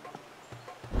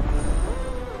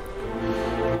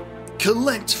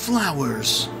 Collect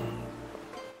flowers.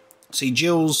 See,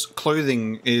 Jill's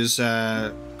clothing is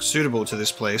suitable to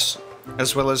this place,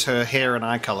 as well as her hair and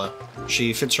eye colour.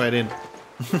 She fits right in.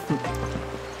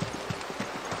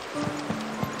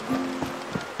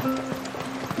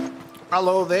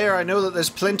 Hello there, I know that there's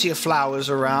plenty of flowers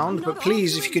around, but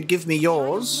please, if you could give me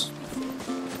yours.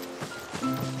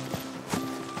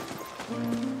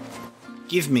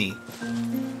 Give me.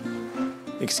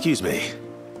 Excuse me.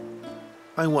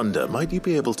 I wonder, might you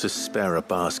be able to spare a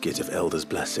basket of Elder's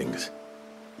blessings?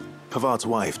 Pavart's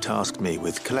wife tasked me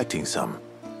with collecting some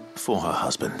for her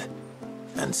husband,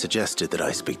 and suggested that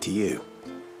I speak to you.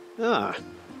 Ah.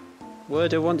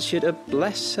 Werda wants you to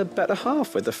bless her better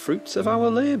half with the fruits of our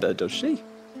labour, does she?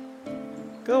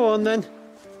 Go on then.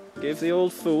 Give the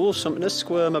old fool something to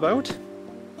squirm about.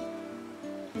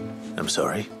 I'm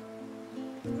sorry.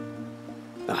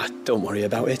 Ah, don't worry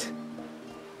about it.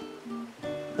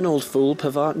 An old fool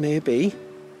Pavart may be,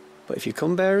 but if you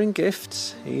come bearing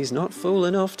gifts, he's not fool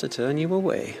enough to turn you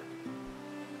away.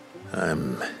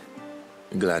 I'm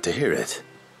glad to hear it.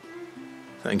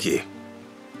 Thank you.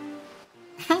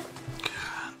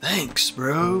 Thanks,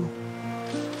 bro.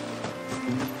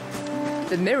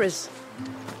 The mirrors.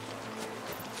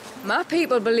 My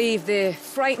people believe they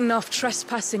frighten off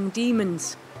trespassing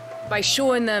demons by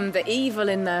showing them the evil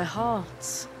in their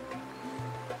hearts.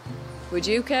 Would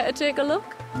you care to take a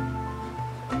look?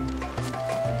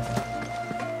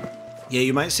 Yeah,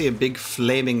 you might see a big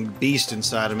flaming beast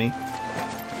inside of me.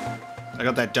 I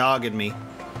got that dog in me.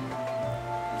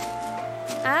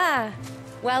 Ah,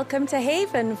 welcome to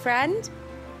Haven, friend.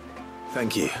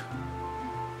 Thank you.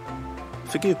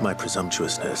 Forgive my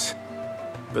presumptuousness,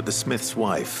 but the smith's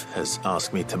wife has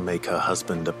asked me to make her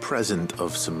husband a present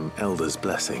of some Elder's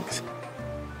blessings.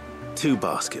 2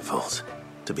 basketfuls,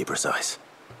 to be precise.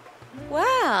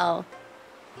 Well,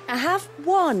 I have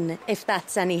 1, if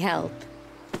that's any help.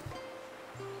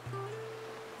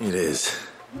 It is.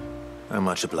 I'm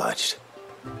much obliged.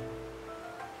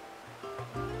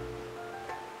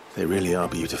 They really are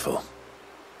beautiful.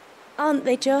 Aren't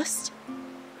they just?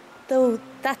 Though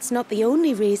that's not the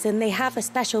only reason they have a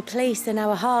special place in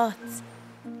our hearts.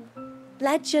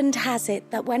 Legend has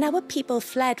it that when our people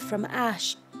fled from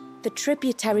Ash, the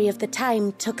tributary of the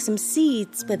time took some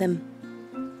seeds with them.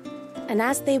 And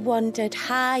as they wandered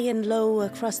high and low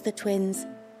across the Twins,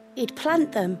 he'd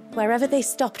plant them wherever they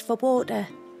stopped for water.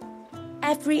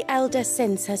 Every elder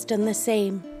since has done the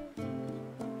same.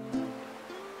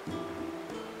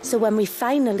 So when we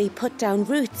finally put down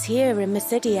roots here in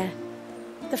Mysidia,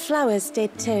 the flowers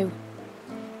did too.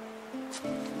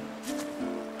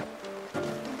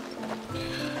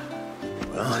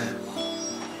 Well,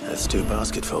 that's 2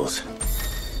 basketfuls.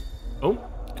 Oh,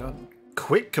 God.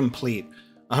 Quick complete.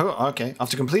 Oh, okay.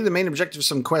 After completing the main objective of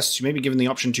some quests, you may be given the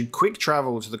option to quick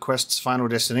travel to the quest's final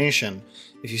destination.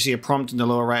 If you see a prompt in the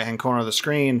lower right-hand corner of the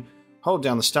screen, hold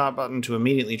down the start button to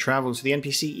immediately travel to the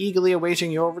NPC eagerly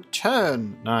awaiting your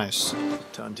return. Nice.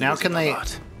 Time to now can they...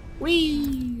 Pavat.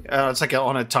 Whee! Oh, it's like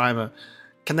on a timer.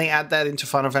 Can they add that into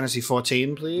Final Fantasy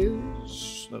XIV,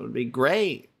 please? That would be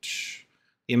great.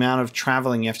 The amount of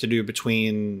traveling you have to do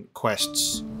between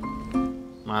quests.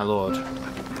 My lord.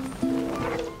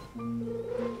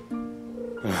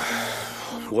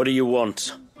 What do you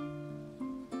want?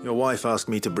 Your wife asked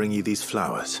me to bring you these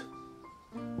flowers.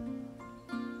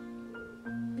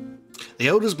 The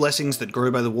Elder's blessings that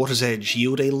grow by the water's edge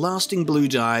yield a lasting blue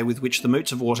dye with which the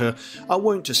motes of water are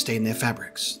wont to stain their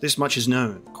fabrics. This much is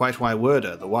known. Quite why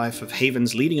Werda, the wife of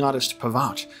Haven's leading artist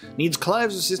Pavat, needs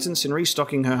Clive's assistance in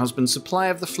restocking her husband's supply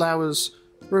of the flowers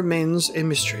remains a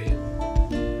mystery.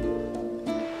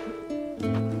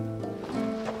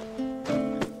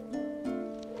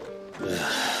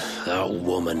 That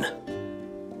woman.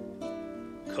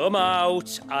 Come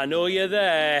out, I know you're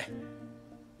there.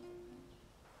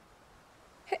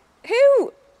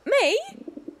 Who? Me?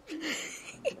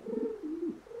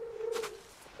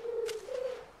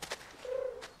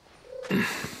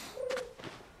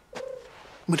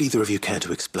 Would either of you care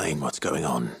to explain what's going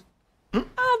on?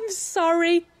 I'm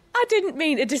sorry. I didn't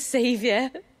mean to deceive you.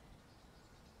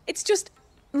 It's just,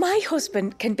 my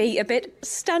husband can be a bit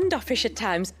standoffish at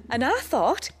times, and I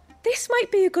thought this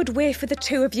might be a good way for the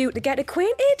two of you to get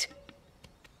acquainted.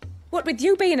 What with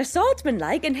you being a swordsman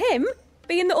like, and him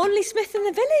being the only smith in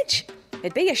the village.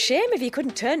 It'd be a shame if you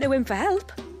couldn't turn to him for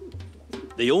help.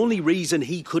 The only reason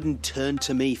he couldn't turn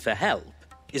to me for help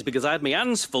is because I had my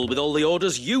hands full with all the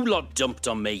orders you lot dumped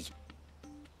on me.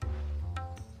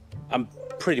 I'm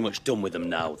pretty much done with them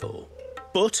now, though.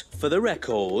 But, for the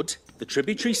record, the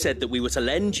tributary said that we were to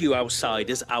lend you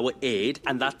outsiders our aid,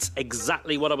 and that's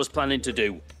exactly what I was planning to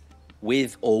do.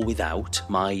 With or without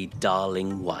my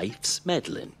darling wife's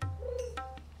meddling.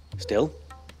 Still,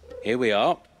 here we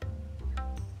are.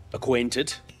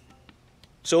 Acquainted.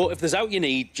 So, if there's out you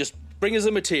need, just bring us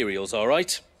the materials, all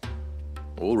right?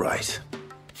 All right.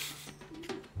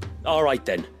 All right,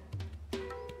 then.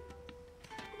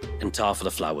 And tar for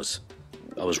the flowers.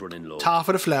 I was running low. Tar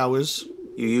for the flowers.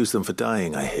 You use them for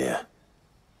dyeing, I hear.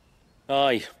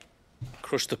 Aye.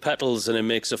 Crush the petals and it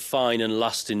makes a fine and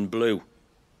lasting blue.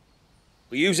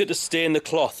 We use it to stain the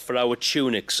cloth for our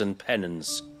tunics and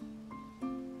pennons.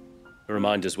 To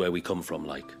remind us where we come from,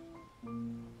 like.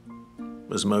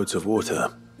 As motes of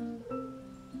water.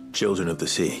 Children of the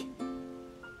sea.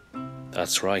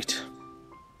 That's right.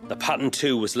 The pattern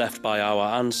too was left by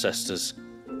our ancestors.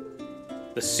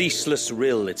 The Ceaseless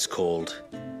Rill, it's called.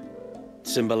 It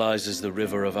symbolizes the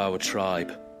river of our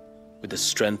tribe, with the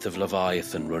strength of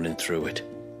Leviathan running through it.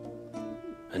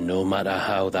 And no matter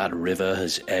how that river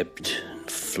has ebbed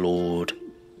and flowed,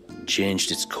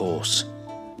 changed its course,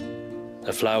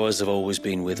 the flowers have always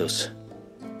been with us,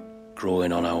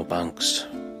 growing on our banks.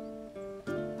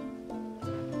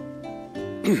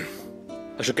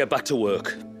 I should get back to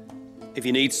work. If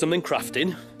you need something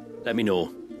crafting, let me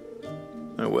know.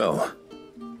 Oh, well.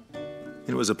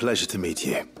 It was a pleasure to meet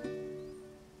you.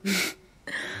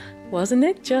 Wasn't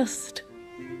it just?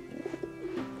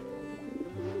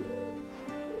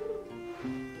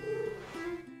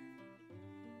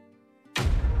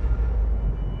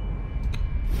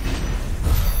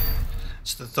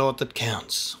 It's the thought that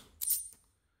counts.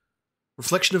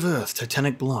 Reflection of Earth,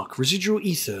 titanic block, residual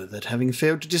ether that, having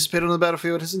failed to dissipate on the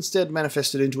battlefield, has instead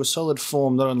manifested into a solid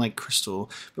form not unlike crystal,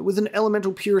 but with an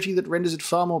elemental purity that renders it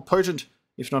far more potent,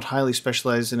 if not highly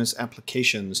specialized in its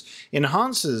applications.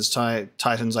 Enhances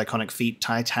Titan's iconic feat,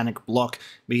 Titanic Block,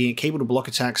 making it capable to block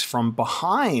attacks from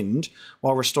behind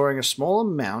while restoring a small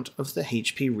amount of the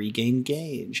HP regain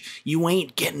gauge. You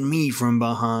ain't getting me from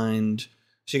behind.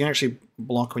 So you can actually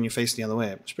block when you're facing the other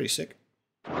way. It's pretty sick.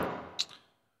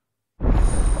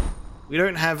 We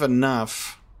don't have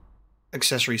enough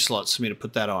accessory slots for me to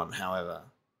put that on, however.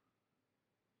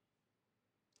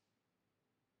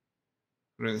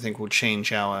 I don't think we'll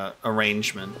change our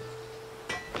arrangement.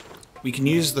 We can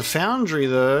use the foundry,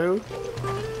 though.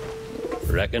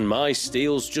 Reckon my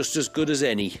steel's just as good as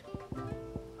any.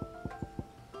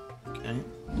 Okay.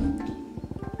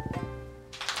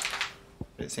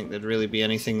 I don't think there'd really be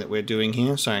anything that we're doing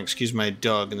here. Sorry, excuse my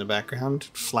dog in the background,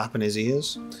 flapping his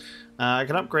ears. I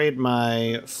can upgrade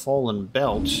my Fallen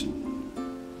Belt.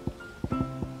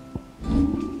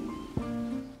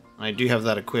 I do have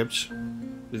that equipped.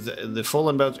 With the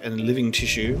Fallen Belt and Living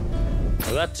Tissue.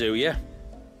 Will that do, yeah?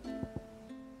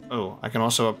 Oh, I can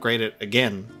also upgrade it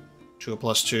again to a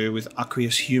 +2 with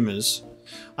Aqueous Humours.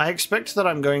 I expect that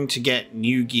I'm going to get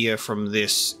new gear from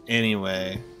this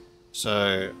anyway,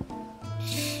 so...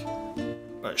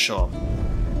 But sure.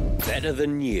 Better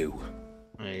than you.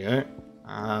 There you go.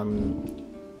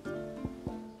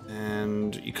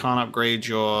 And you can't upgrade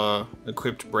your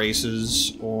equipped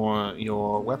braces or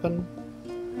your weapon.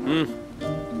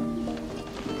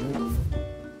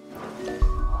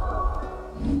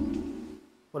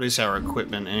 What is our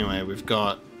equipment anyway? We've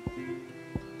got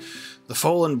the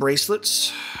fallen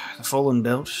bracelets, the fallen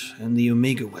belt, and the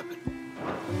Omega weapon.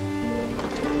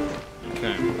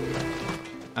 Okay.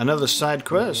 Another side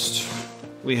quest.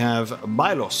 We have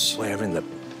Bylos. Where in the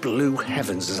blue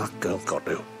heavens has that girl got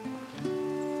to?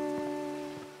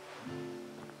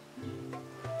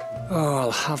 Oh,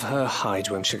 I'll have her hide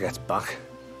when she gets back.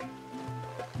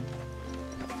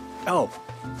 Oh,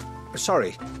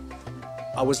 sorry.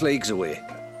 I was leagues away.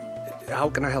 How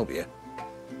can I help you?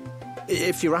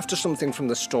 If you're after something from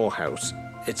the storehouse,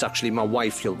 it's actually my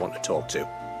wife you'll want to talk to.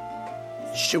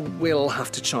 She will have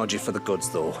to charge you for the goods,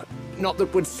 though. Not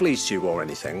that would fleece you or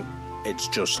anything. It's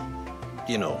just,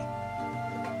 you know,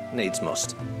 needs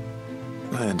must.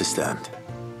 I understand.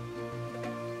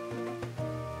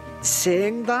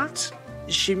 Saying that,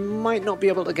 she might not be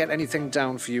able to get anything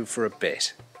down for you for a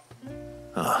bit.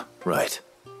 Ah, right.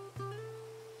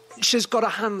 She's got her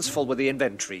hands full with the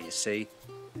inventory, you see.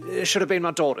 It should have been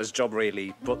my daughter's job,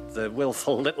 really, but the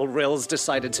willful little Rills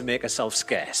decided to make herself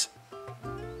scarce.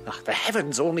 The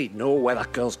heavens only know where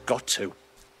that girl's got to.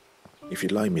 If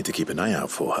you'd like me to keep an eye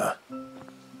out for her.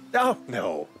 Oh,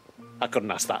 no. I couldn't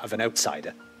ask that of an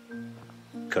outsider.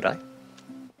 Could I?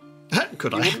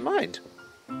 Could I? You wouldn't mind?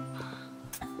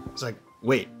 It's like,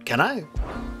 wait, can I?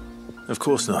 Of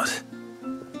course not.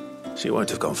 She won't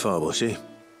have gone far, will she?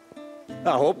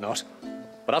 I hope not.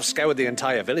 But I've scoured the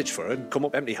entire village for her and come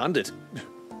up empty-handed.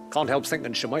 Can't help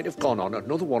thinking she might have gone on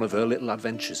another one of her little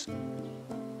adventures.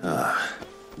 Ah,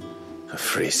 a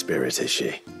free spirit is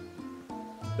she?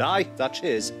 Aye, that she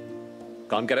is.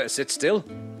 Can't get her to sit still,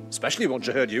 especially once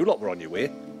she heard you lot were on your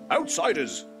way.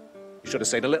 Outsiders! You should have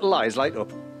seen her little eyes light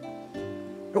up.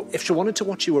 No, if she wanted to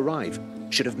watch you arrive,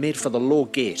 she'd have made for the low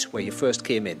gate where you first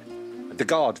came in. The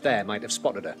guard there might have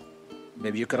spotted her.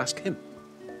 Maybe you could ask him.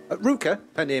 Ruka,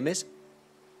 her name is.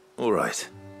 All right.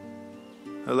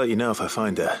 I'll let you know if I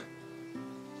find her.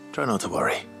 Try not to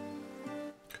worry.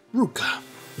 Ruka.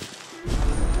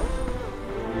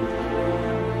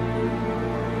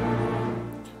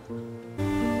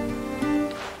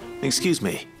 Excuse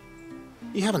me.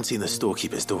 You haven't seen the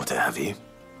storekeeper's daughter, have you?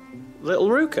 Little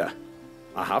Ruka?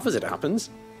 I have, as it happens.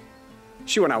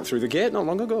 She went out through the gate not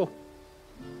long ago.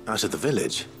 Out of the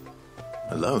village?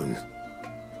 Alone?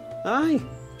 Aye,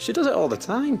 she does it all the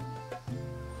time.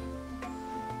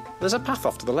 There's a path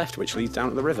off to the left which leads down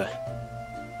to the river.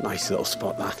 Nice little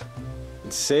spot, that.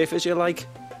 And safe as you like.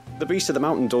 The beasts of the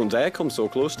mountain don't dare come so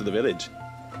close to the village.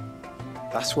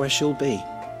 That's where she'll be.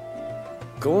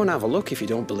 Go and have a look if you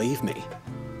don't believe me.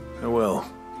 I will.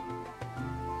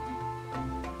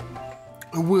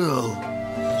 I will.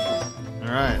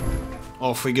 Alright,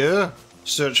 off we go.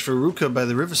 Search for Ruka by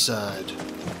the riverside.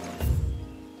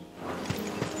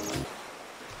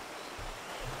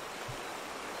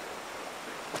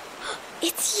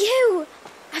 It's you!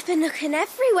 I've been looking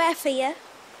everywhere for you.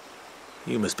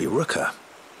 You must be Ruka.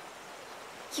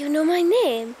 You know my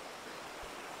name?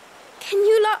 Can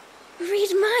you lot read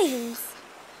minds?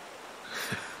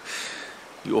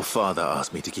 Your father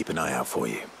asked me to keep an eye out for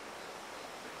you.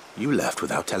 You left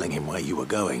without telling him where you were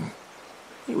going.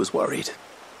 He was worried.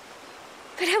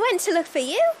 But I went to look for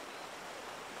you.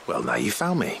 Well, now you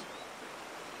found me.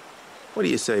 What do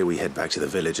you say we head back to the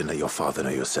village and let your father know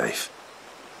you're safe?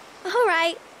 All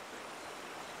right.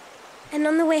 And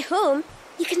on the way home,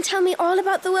 you can tell me all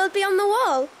about the world beyond the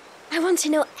wall. I want to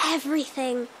know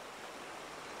everything.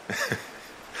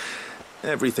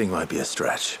 Everything might be a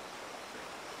stretch.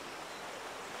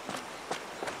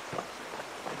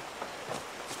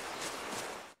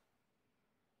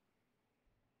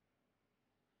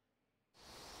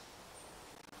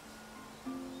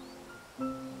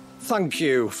 Thank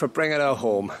you for bringing her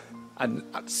home. And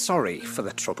sorry for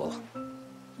the trouble.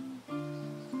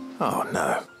 Oh,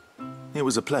 no. It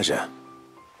was a pleasure.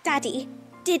 Daddy,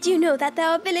 did you know that there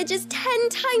are villages 10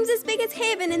 times as big as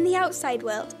Haven in the outside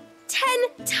world?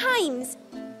 10 times!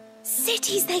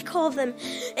 Cities, they call them.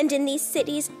 And in these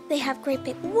cities, they have great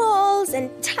big walls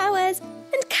and towers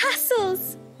and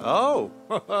castles. Oh,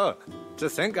 to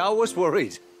think I was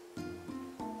worried.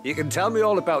 You can tell me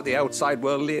all about the outside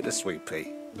world later, Sweet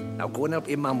Pea. Now go and help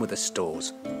your mum with the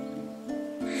stores.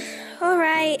 All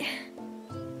right.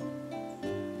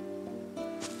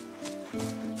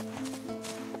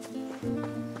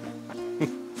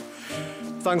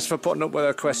 Thanks for putting up with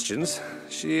her questions.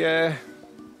 She, has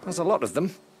a lot of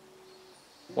them.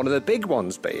 One of the big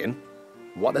ones being,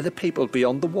 what are the people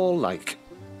beyond the wall like?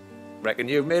 Reckon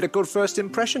you've made a good first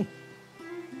impression.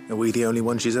 Are we the only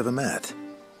one she's ever met?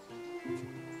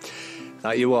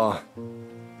 That you are.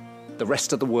 The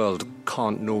rest of the world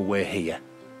can't know we're here,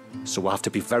 so we'll have to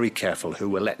be very careful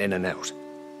who we're letting in and out.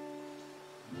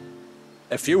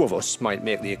 A few of us might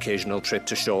make the occasional trip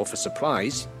to shore for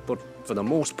supplies, but for the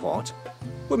most part,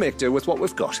 we make do with what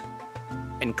we've got,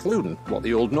 including what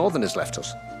the old Northerners left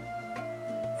us.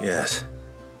 Yes.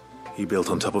 You built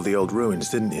on top of the old ruins,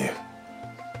 didn't you?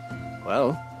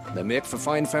 Well, they make for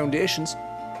fine foundations.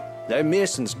 Their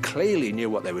masons clearly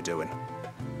knew what they were doing.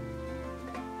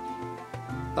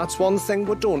 That's one thing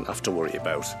we don't have to worry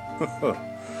about.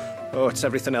 Oh, it's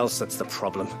everything else that's the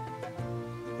problem.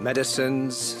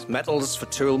 Medicines, metals for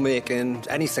tool making,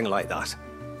 anything like that.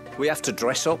 We have to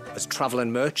dress up as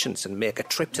travelling merchants and make a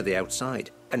trip to the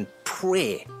outside and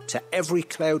pray to every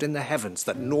cloud in the heavens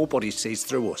that nobody sees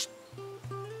through us.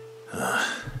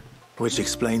 Which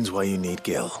explains why you need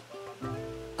Gil.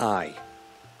 Aye.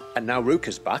 And now Rook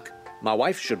is back, my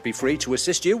wife should be free to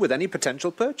assist you with any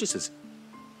potential purchases.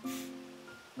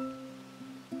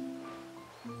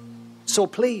 So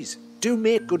please, do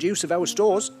make good use of our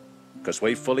stores, because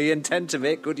we fully intend to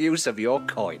make good use of your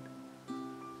coin.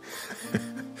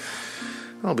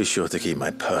 I'll be sure to keep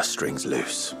my purse strings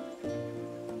loose.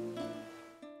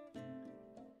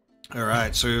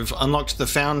 Alright, so we've unlocked the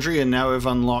foundry and now we've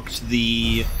unlocked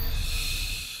the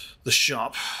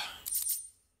shop.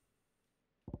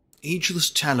 Ageless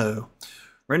tallow.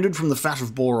 Rendered from the fat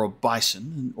of boar or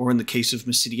bison, or in the case of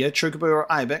Mysidia, chocobo or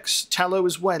ibex, tallow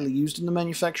is widely used in the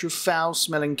manufacture of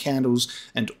foul-smelling candles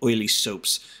and oily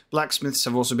soaps. Blacksmiths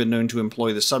have also been known to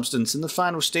employ the substance in the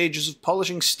final stages of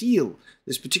polishing steel.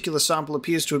 This particular sample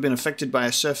appears to have been affected by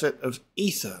a surfeit of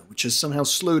ether, which has somehow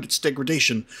slowed its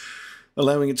degradation,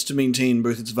 allowing it to maintain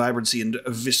both its vibrancy and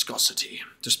viscosity,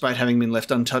 despite having been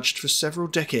left untouched for several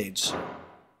decades.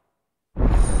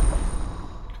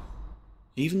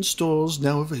 Even stores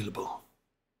now available.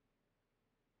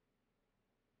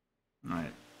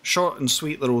 Alright. Short and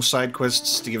sweet little side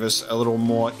quests to give us a little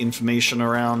more information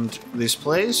around this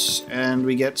place, and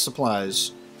we get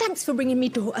supplies. Thanks for bringing me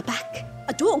daughter back.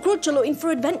 I don't grudge her looking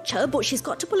for adventure, but she's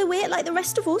got to pull her weight like the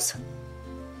rest of us.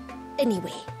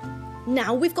 Anyway,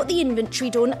 now we've got the inventory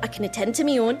done, I can attend to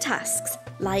my own tasks,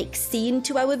 like seeing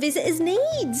to our visitors'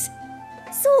 needs.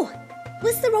 So,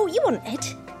 was the route you wanted?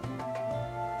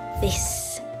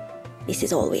 This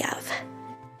is all we have.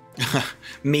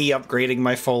 Me upgrading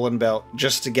my fallen belt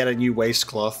just to get a new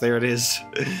waistcloth. There it is.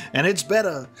 And it's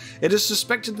better. It is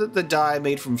suspected that the dye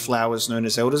made from flowers known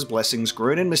as Elder's Blessings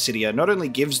grown in Mysidia not only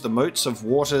gives the motes of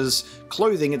water's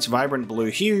clothing its vibrant blue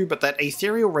hue, but that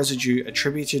ethereal residue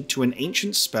attributed to an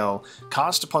ancient spell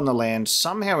cast upon the land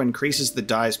somehow increases the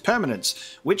dye's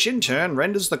permanence, which in turn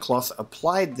renders the cloth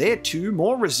applied thereto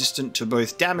more resistant to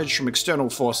both damage from external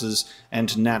forces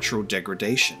and natural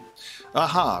degradation. A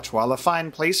heart, while a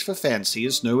fine place for fancy,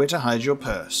 is nowhere to hide your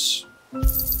purse.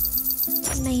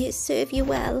 May it serve you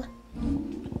well.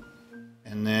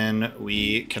 And then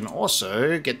we can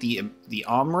also get the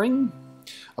arm ring.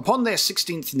 Upon their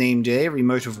 16th name day, every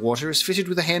mote of water is fitted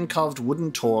with a hand-carved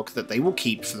wooden torque that they will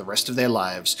keep for the rest of their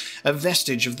lives, a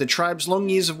vestige of the tribe's long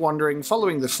years of wandering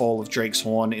following the fall of Drake's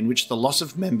Horn, in which the loss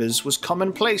of members was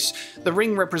commonplace. The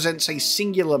ring represents a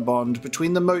singular bond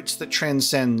between the motes that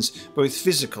transcends both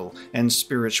physical and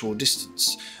spiritual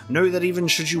distance. Know that even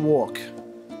should you walk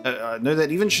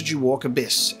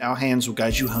abyss, our hands will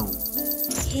guide you home.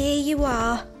 Here you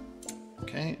are.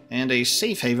 Okay, and a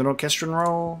safe haven orchestron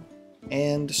roll.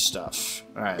 And stuff.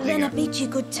 Alright, Then I bid you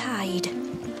good tide.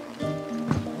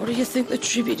 What do you think the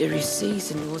tributary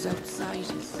sees in those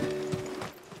outsiders?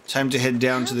 Time to head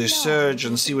down to this surge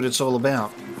and see what it's all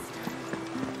about.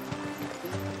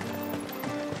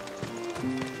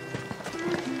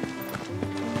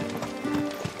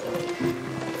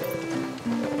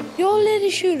 You're Lady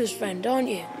Shula's friend, aren't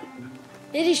you?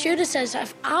 Lady Shula says that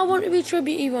if I want to be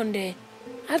tributary one day,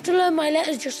 I have to learn my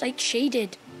letters just like she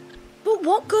did. But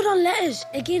what good are letters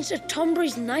against a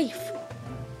Tombry's knife?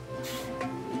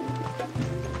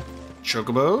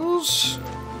 Chocobos?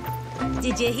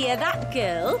 Did you hear that,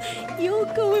 girl? You're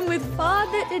going with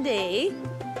father today.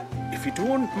 If you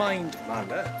don't mind,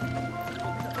 Amanda.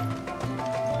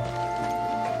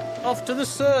 Off to the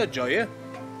surge, are you?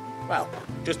 Well,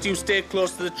 just you stay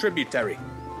close to the tributary.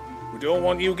 We don't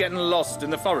want you getting lost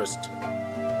in the forest.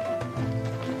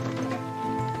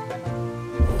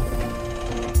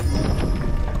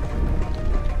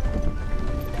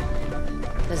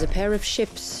 There's a pair of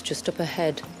ships just up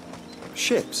ahead.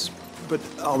 Ships? But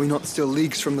are we not still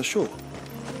leagues from the shore?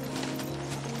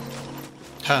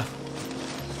 Huh.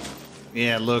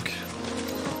 Yeah, look.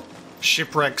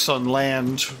 Shipwrecks on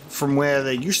land from where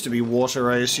there used to be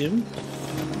water, I assume.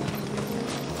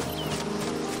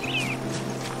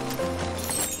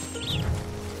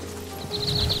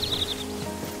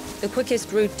 The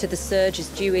quickest route to the surge is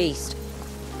due east,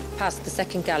 past the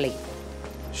second galley.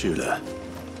 Shula,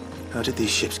 how did these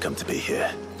ships come to be here?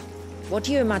 What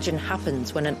do you imagine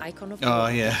happens when an icon of... Oh,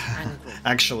 yeah.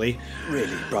 Actually.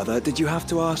 Really, brother, did you have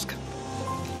to ask?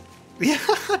 Yeah,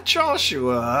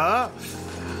 Joshua!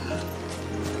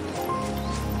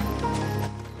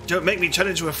 Don't make me turn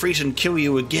into a freak and kill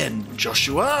you again,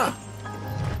 Joshua!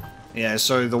 Yeah,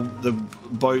 so the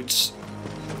boat's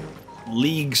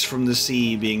leagues from the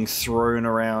sea being thrown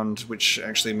around, which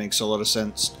actually makes a lot of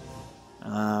sense.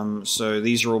 So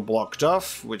these are all blocked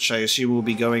off, which I assume we'll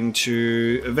be going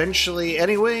to eventually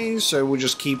anyway, so we'll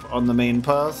just keep on the main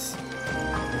path.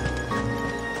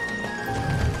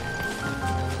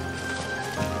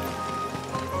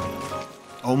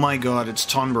 Oh my god, it's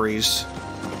Tonberry's.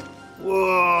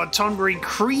 Whoa, Tonberry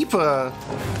Creeper!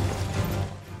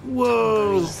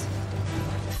 Whoa!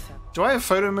 Do I have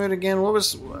photo mode again?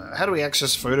 How do we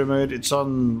access photo mode? It's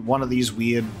on one of these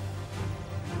weird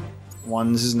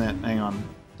ones, isn't it? Hang on.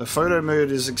 The photo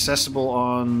mode is accessible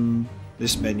on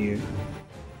this menu.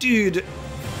 Dude!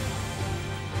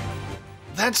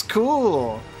 That's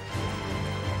cool!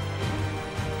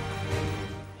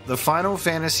 The Final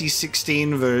Fantasy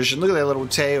XVI version. Look at their little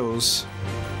tails.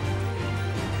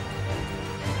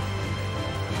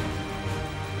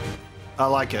 I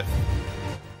like it.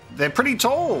 They're pretty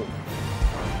tall.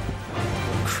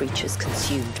 Creatures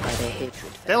consumed by their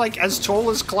hatred. They're like as tall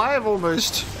as Clive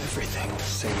almost. Everything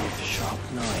save sharp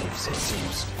knives, it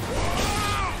seems.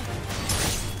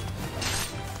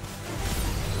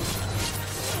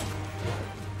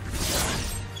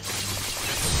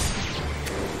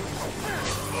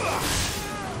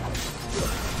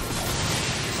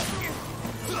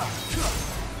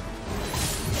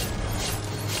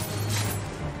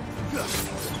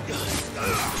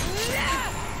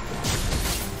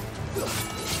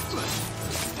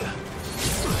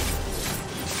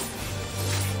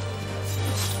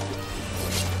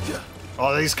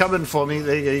 Oh, he's coming for me.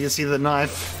 There you go. You can see the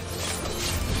knife.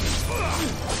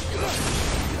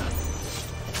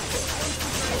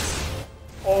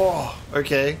 Oh,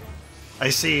 okay. I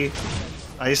see.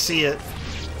 I see it.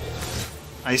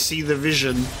 I see the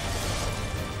vision.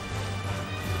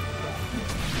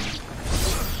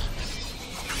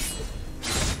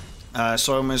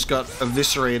 So I almost got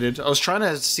eviscerated. I was trying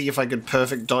to see if I could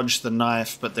perfect dodge the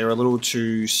knife, but they're a little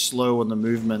too slow on the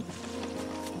movement.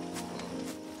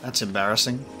 That's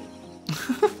embarrassing.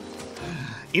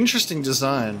 Interesting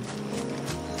design.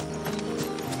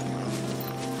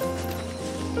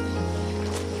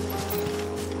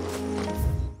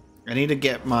 I need to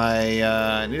get my,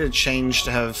 I need to change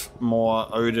to have more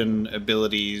Odin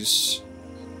abilities.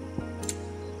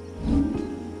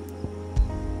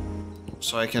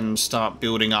 So I can start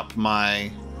building up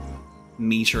my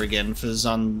meter again for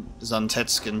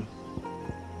Zuntetskin.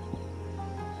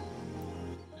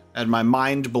 I had my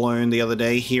mind blown the other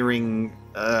day hearing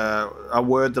a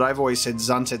word that I've always said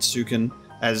Zantetsuken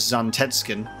as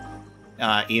Zuntetskin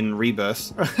in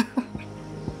Rebirth.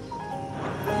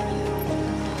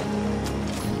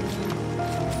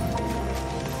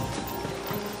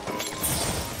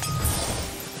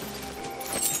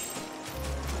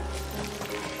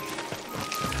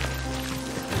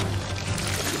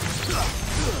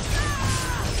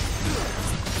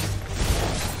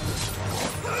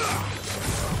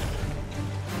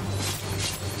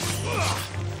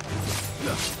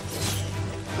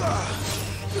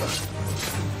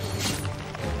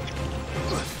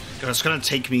 It's going to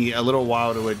take me a little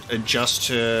while to adjust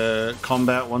to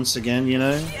combat once again, you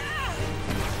know?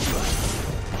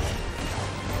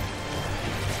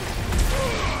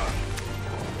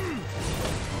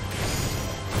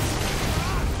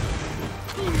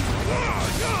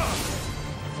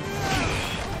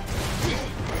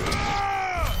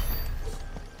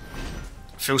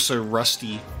 I feel so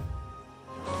rusty.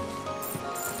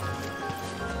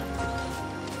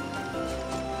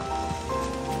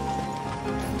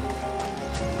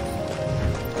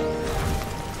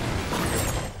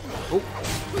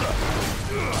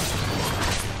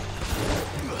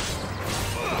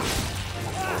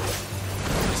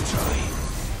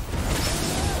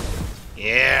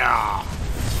 Yeah!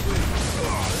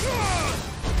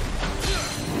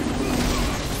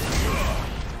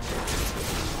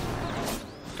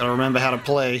 Gotta remember how to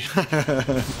play.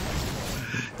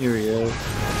 Here we go.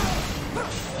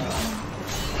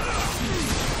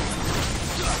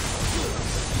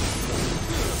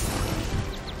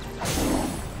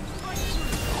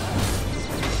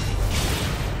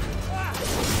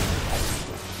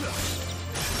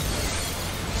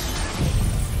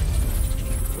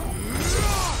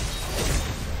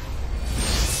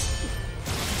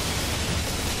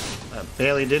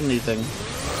 Barely did anything.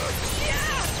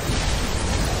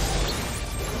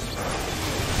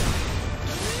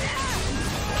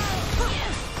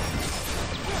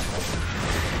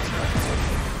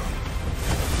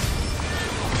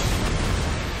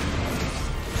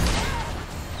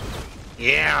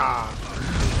 Yeah!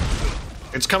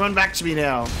 It's coming back to me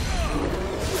now.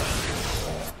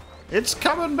 It's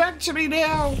coming back to me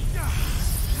now!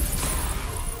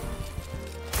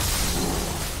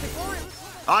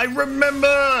 I remember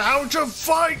how to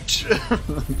fight!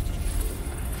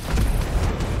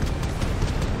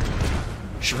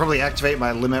 Should probably activate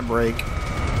my limit break.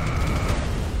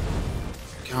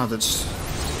 God, that's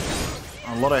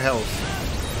a lot of health.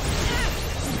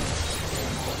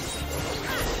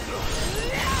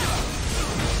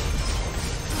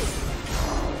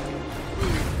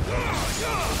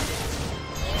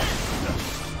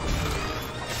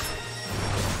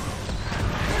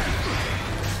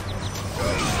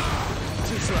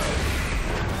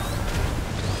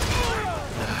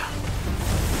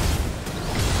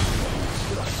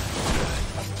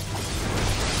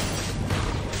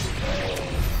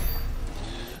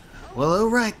 Well,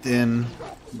 alright then.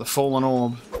 The fallen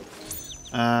orb.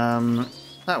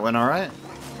 That went alright.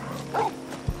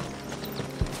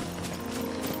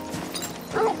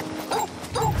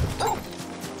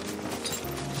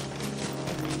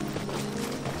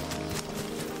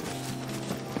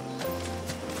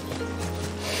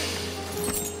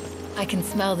 I can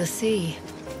smell the sea.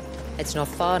 It's not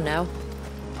far now.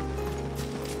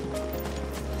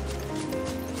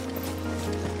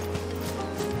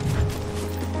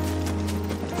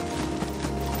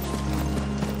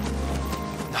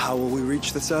 How will we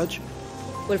reach the surge?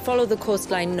 We'll follow the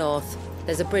coastline north.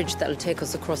 There's a bridge that'll take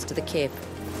us across to the cape.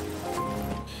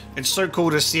 It's so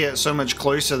cool to see it so much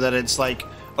closer that it's like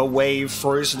a wave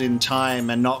frozen in time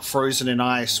and not frozen in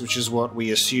ice, which is what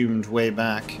we assumed way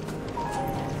back.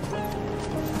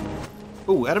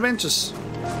 Ooh, Adamantus.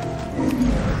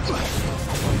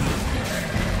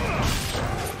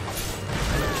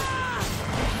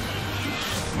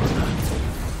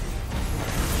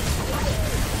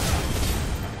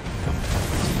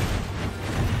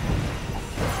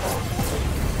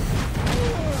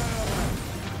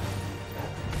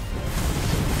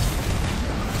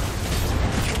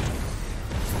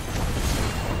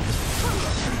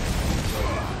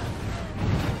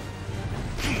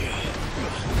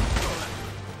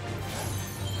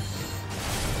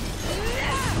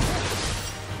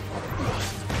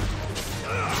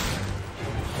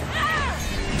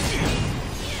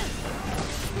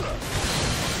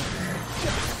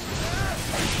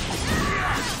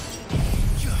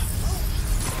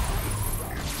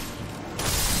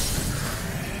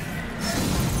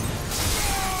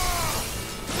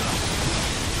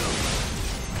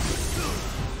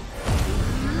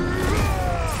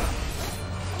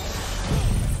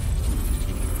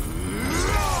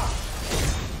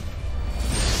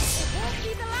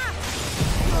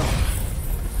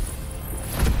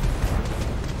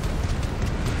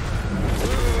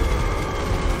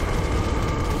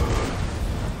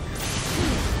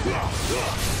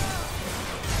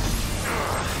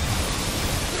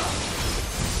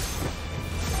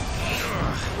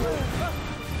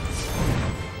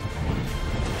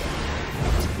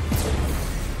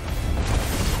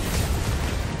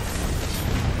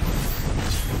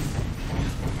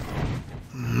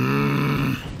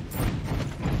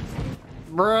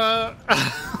 Bruh.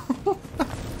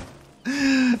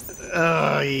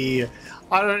 Yeah.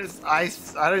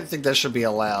 I don't think that should be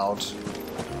allowed.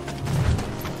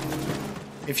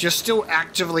 If you're still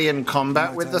actively in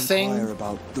combat with the thing.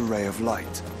 About the ray of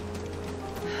light.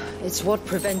 It's what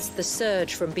prevents the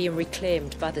surge from being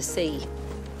reclaimed by the sea.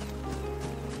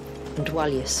 And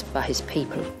Dwalius by his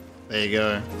people. There you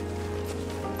go.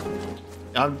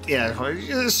 Yeah,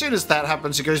 as soon as that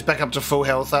happens, it goes back up to full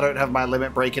health. I don't have my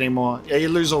limit break anymore. Yeah, you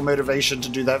lose all motivation to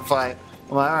do that fight.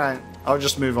 I'm like, alright, I'll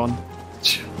just move on.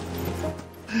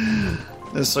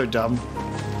 That's so dumb.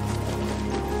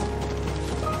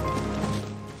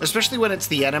 Especially when it's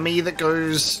the enemy that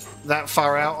goes that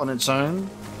far out on its own.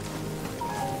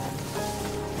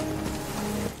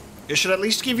 It should at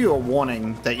least give you a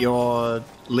warning that you're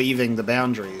leaving the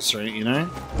boundaries, right, you know?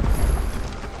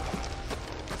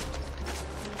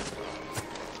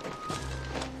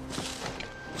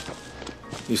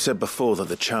 You said before that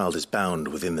the child is bound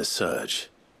within the surge.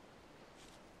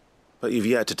 But you've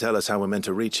yet to tell us how we're meant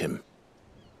to reach him.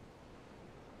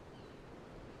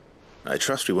 I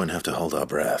trust we won't have to hold our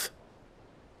breath.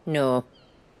 No.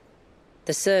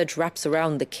 The surge wraps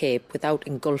around the cape without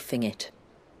engulfing it.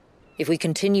 If we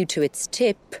continue to its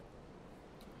tip,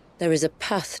 there is a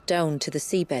path down to the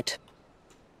seabed.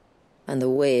 and the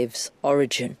wave's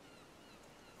origin.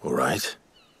 All right.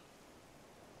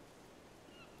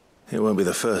 It won't be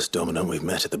the first dominant we've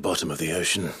met at the bottom of the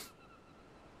ocean.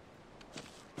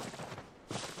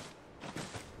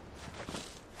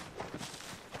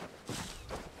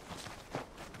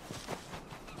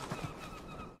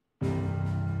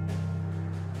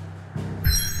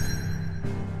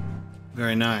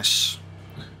 Very nice.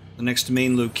 The next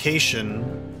main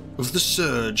location of the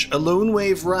surge, a lone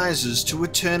wave rises to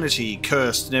eternity,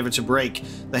 cursed never to break,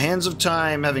 the hands of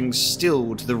time having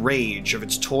stilled the rage of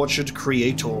its tortured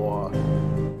creator.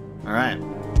 Alright.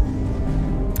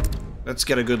 Let's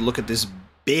get a good look at this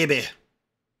baby.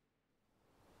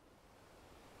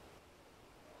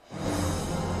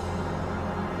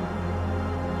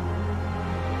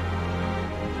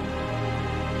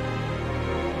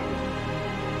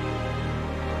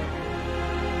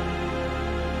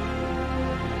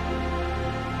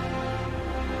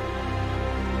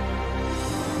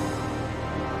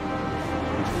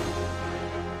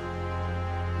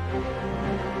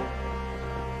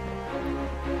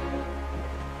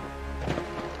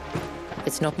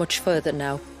 It's not much further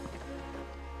now.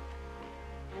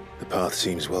 The path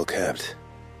seems well kept.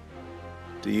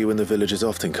 Do you and the villagers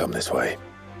often come this way?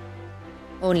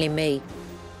 Only me.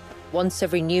 Once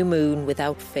every new moon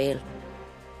without fail.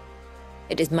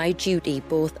 It is my duty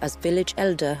both as village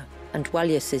elder and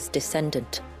Walyus's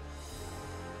descendant.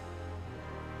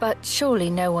 But surely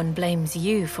no one blames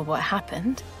you for what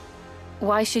happened.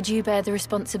 Why should you bear the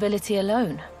responsibility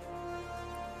alone?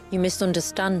 You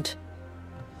misunderstand.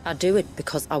 I do it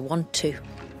because I want to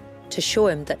show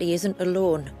him that he isn't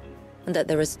alone, and that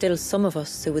there are still some of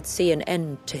us who would see an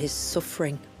end to his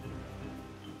suffering.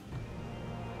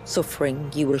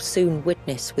 Suffering you will soon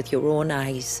witness with your own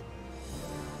eyes.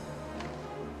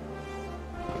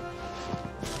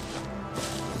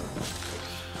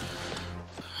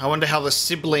 I wonder how the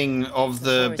sibling of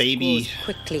the baby...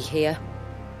 quickly here.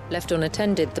 Left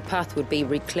unattended, the path would be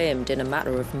reclaimed in a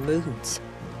matter of moons.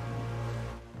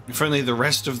 If only the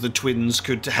rest of the twins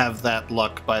could have that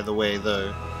luck, by the way,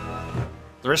 though.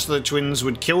 The rest of the twins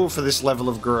would kill for this level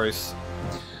of growth.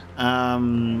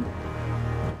 But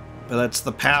that's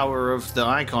the power of the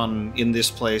icon in this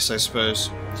place, I suppose.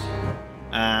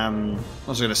 What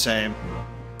was I going to say?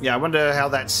 Yeah, I wonder how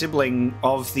that sibling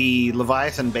of the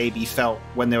Leviathan baby felt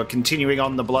when they were continuing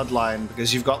on the bloodline,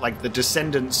 because you've got, like, the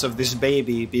descendants of this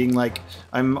baby being like,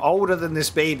 I'm older than this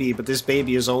baby, but this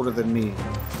baby is older than me.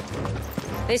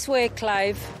 This way,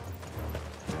 Clive.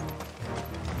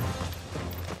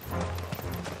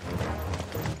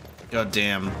 God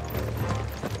damn.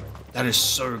 That is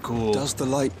so cool. Does the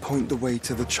light point the way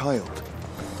to the child?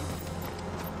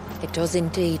 It does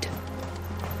indeed.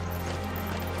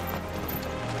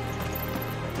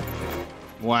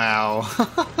 Wow.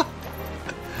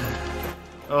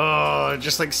 Oh,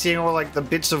 just like seeing all like the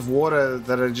bits of water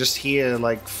that are just here,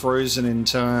 like frozen in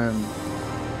time.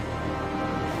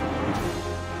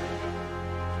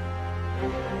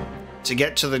 To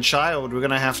get to the child, we're going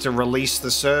to have to release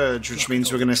the surge, which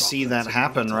means we're going to see that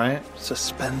happen, right?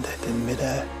 Suspended in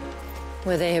midair.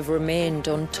 Where they have remained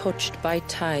untouched by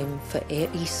time for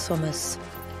 80 summers.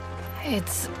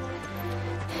 It's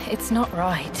not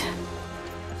right.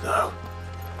 No.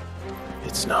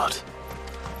 It's not.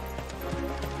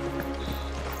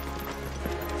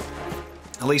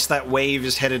 At least that wave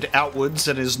is headed outwards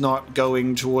and is not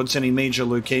going towards any major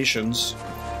locations.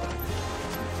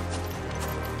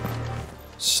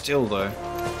 Still, though.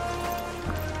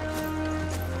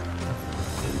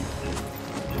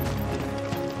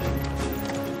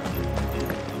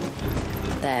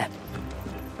 There.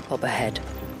 Up ahead.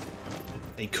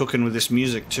 They cooking with this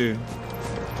music, too.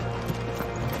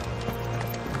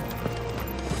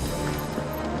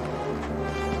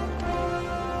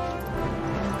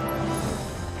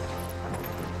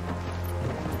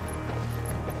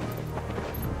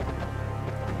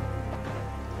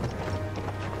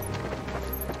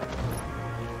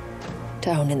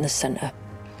 Down in the center.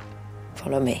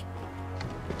 Follow me.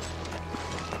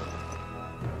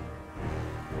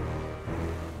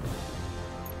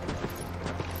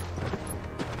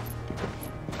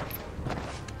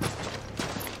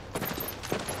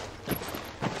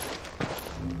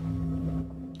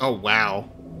 Oh, wow.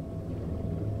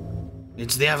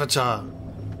 It's the Avatar.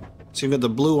 So you've got the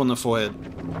blue on the forehead.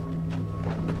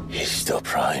 He's still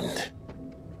primed.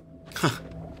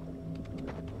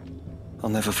 I'll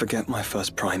never forget my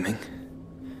first priming.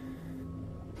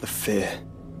 The fear.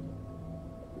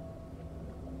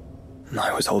 And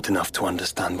I was old enough to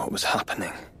understand what was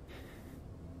happening.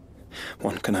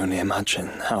 One can only imagine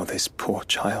how this poor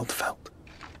child felt.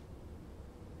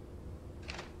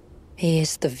 He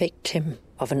is the victim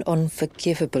of an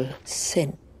unforgivable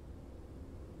sin,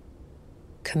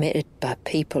 committed by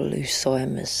people who saw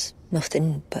him as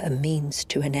nothing but a means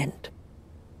to an end.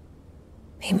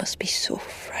 He must be so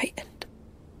frightened.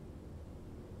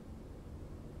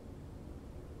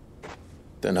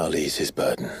 Then I'll ease his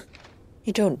burden.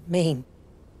 You don't mean?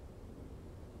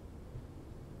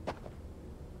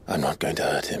 I'm not going to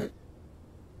hurt him.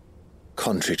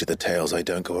 Contrary to the tales, I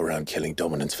don't go around killing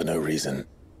dominants for no reason.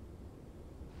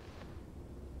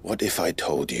 What if I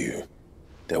told you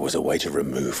there was a way to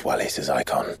remove Wallace's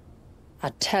icon?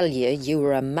 I tell you, you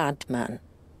were a madman.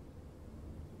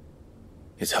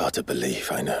 It's hard to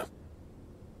believe, I know.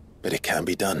 But it can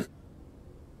be done.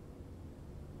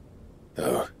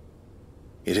 Though,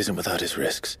 it isn't without its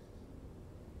risks.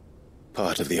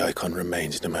 Part of the icon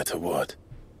remains no matter what.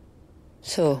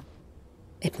 So,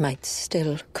 it might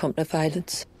still come to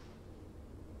violence?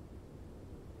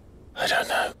 I don't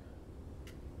know.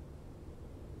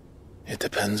 It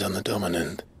depends on the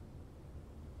dominant.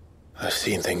 I've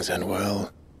seen things end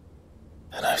well,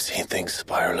 and I've seen things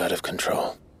spiral out of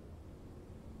control.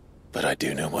 But I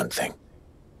do know one thing.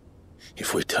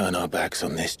 If we turn our backs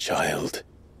on this child,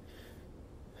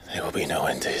 there will be no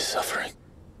end to his suffering.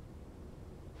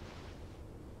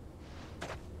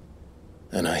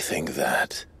 And I think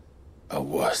that a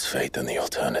worse fate than the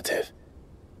alternative.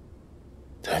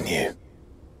 Don't you?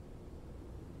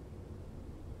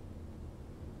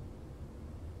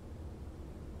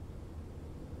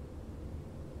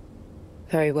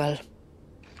 Very well.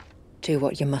 Do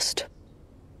what you must.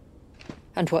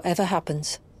 And whatever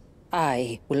happens,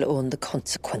 I will own the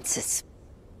consequences.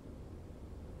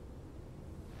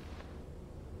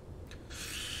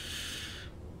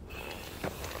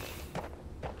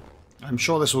 I'm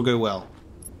sure this will go well.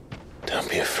 Don't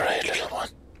be afraid, little one.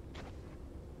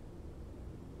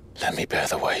 Let me bear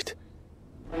the weight.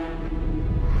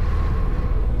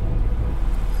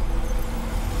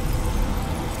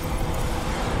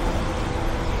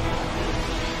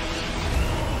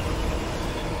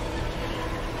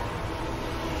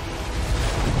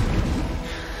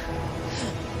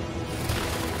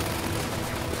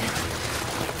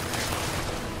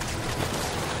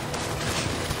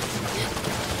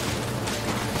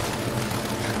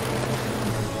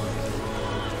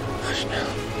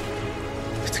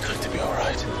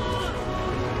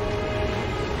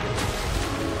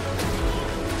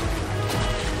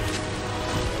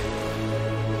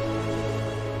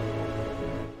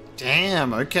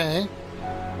 Damn, okay.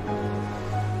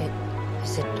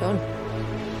 Is it done?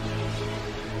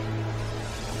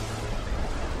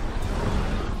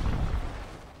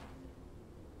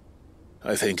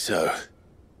 I think so.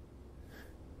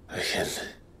 I can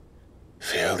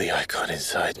feel the icon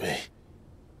inside me.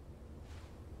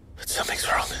 But something's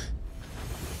wrong.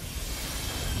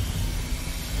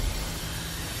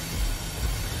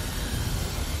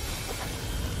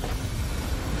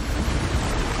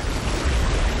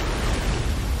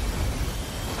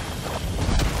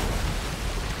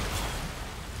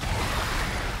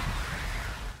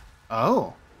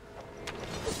 Oh.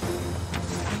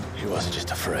 He wasn't just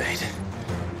afraid.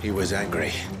 He was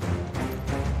angry.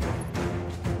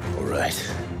 All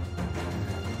right.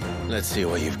 Let's see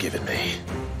what you've given me.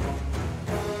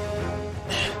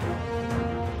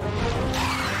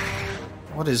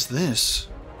 What is this?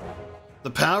 The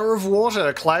power of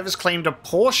water. Clive has claimed a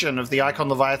portion of the Icon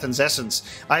Leviathan's essence.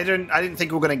 I didn't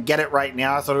think we were going to get it right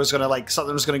now. I thought it was going to, like,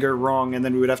 something was going to go wrong and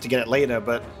then we would have to get it later,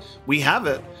 but we have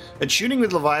it. Attuning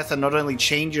with Leviathan not only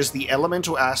changes the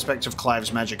elemental aspect of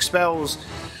Clive's magic spells,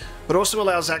 but also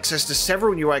allows access to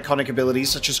several new iconic abilities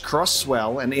such as Cross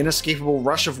Swell, an inescapable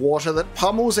rush of water that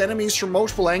pummels enemies from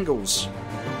multiple angles.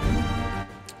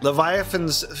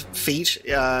 Leviathan's feat,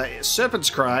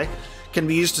 Serpent's Cry, can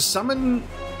be used to summon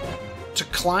to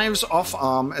Clive's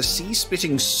off-arm a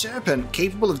sea-spitting serpent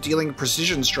capable of dealing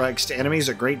precision strikes to enemies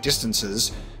at great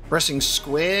distances. Pressing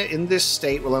square in this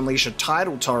state will unleash a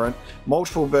tidal torrent,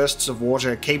 multiple bursts of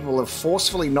water capable of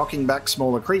forcefully knocking back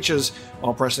smaller creatures,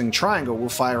 while pressing triangle will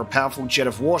fire a powerful jet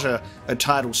of water, a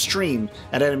tidal stream,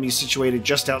 at enemies situated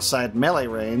just outside melee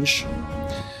range.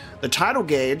 The tidal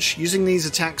gauge, using these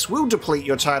attacks will deplete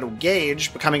your tidal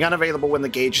gauge, becoming unavailable when the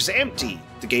gauge is empty.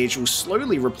 The gauge will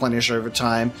slowly replenish over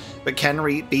time, but can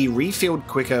be refilled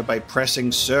quicker by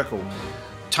pressing circle.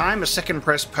 Time a second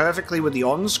press perfectly with the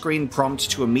on-screen prompt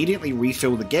to immediately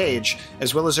refill the gauge,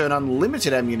 as well as earn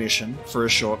unlimited ammunition for a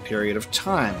short period of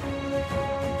time.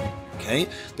 Okay,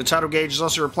 the tidal gauge is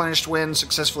also replenished when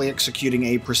successfully executing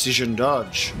a precision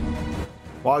dodge.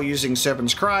 While using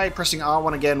Serpent's Cry, pressing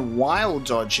R1 again while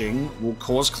dodging will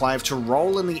cause Clive to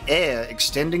roll in the air,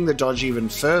 extending the dodge even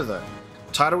further.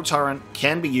 Tidal Torrent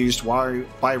can be used while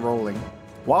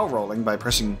rolling by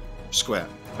pressing square.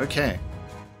 Okay.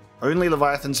 Only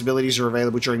Leviathan's abilities are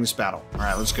available during this battle.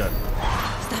 Alright, let's go. Is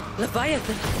that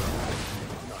Leviathan?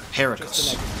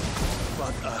 Heracles.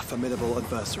 But a formidable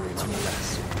adversary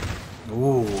nonetheless.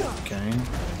 Ooh, okay.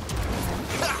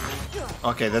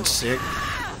 Okay, that's sick.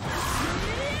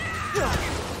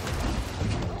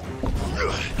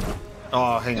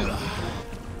 Oh, hang on.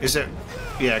 Is it?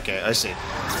 Yeah, okay, I see.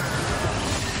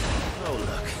 Oh,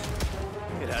 look.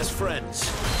 It has friends.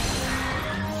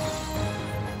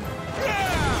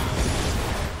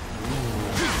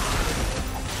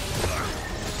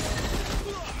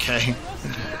 Okay.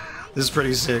 This is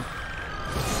pretty sick.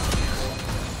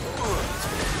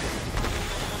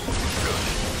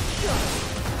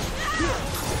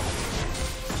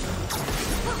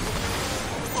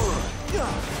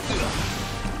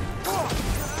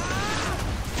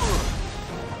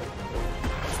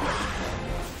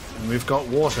 And we've got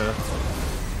water.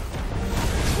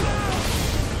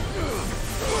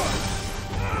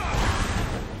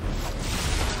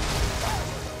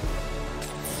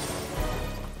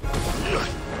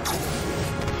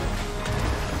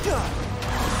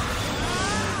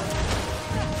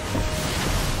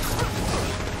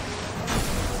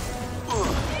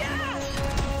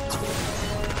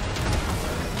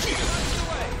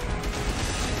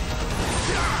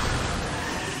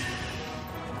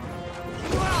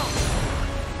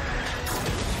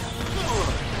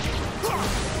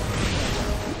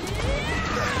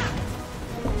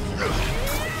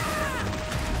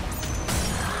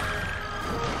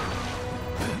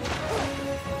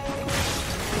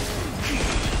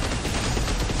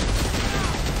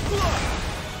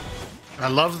 I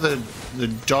love the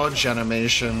dodge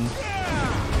animation.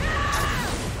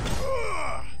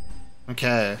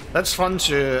 Okay, that's fun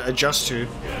to adjust to.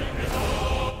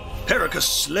 Heracles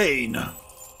slain.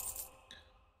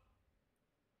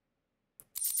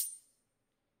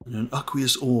 An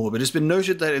aqueous orb. It has been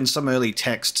noted that in some early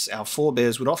texts, our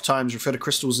forebears would oftentimes refer to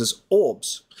crystals as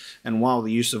orbs, and while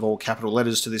the use of all capital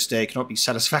letters to this day cannot be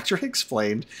satisfactorily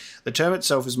explained, the term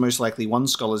itself is most likely one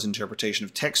scholar's interpretation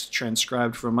of text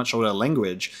transcribed from a much older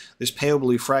language. This pale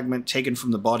blue fragment taken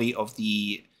from the body of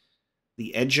the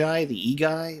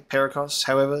Egi, Pericos,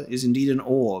 however, is indeed an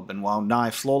orb, and while nigh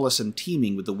flawless and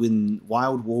teeming with the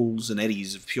wild walls and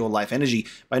eddies of pure life energy,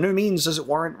 by no means does it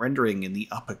warrant rendering in the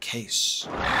upper case.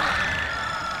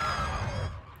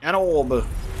 An orb.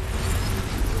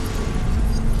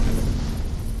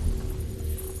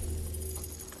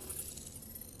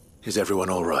 Is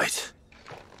everyone all right?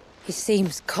 He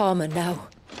seems calmer now.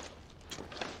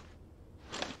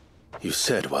 You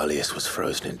said Walius was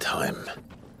frozen in time.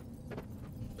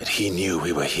 But he knew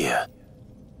we were here.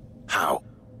 How?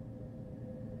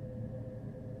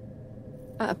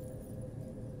 I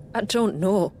don't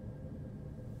know.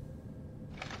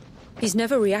 He's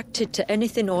never reacted to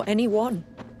anything or anyone.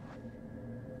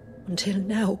 Until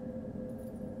now.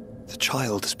 The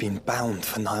child has been bound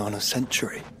for nigh on a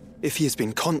century. If he has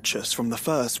been conscious from the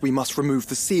first, we must remove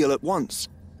the seal at once.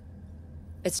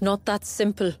 It's not that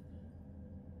simple.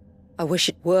 I wish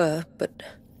it were, but...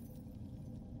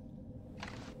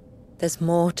 there's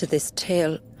more to this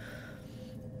tale.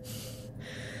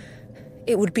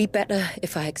 It would be better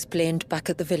if I explained back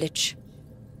at the village.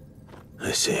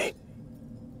 I see.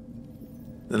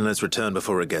 Then let's return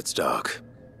before it gets dark.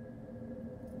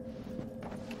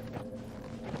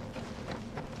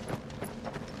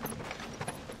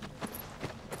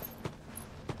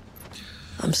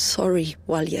 I'm sorry,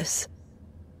 Walius.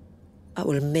 I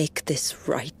will make this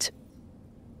right.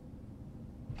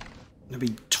 It'd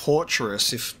be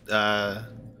torturous if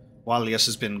Walius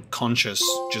has been conscious,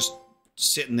 just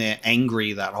sitting there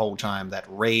angry that whole time, that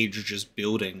rage just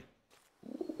building.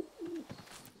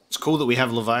 It's cool that we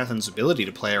have Leviathan's ability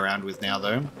to play around with now,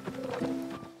 though.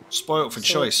 Spoiled for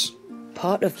choice.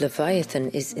 Part of Leviathan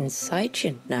is inside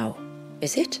you now,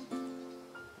 is it?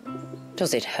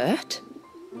 Does it hurt?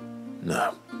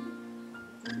 No.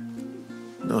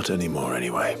 Not anymore,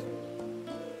 anyway.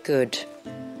 Good.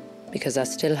 Because I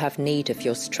still have need of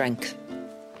your strength.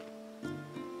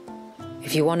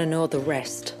 If you want to know the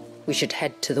rest, we should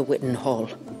head to the Witten Hall.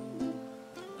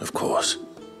 Of course.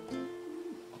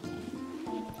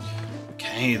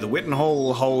 Okay, the Witten Hall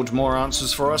will hold more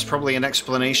answers for us, probably an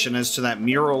explanation as to that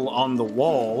mural on the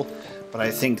wall. but I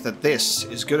think that this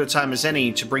is good a time as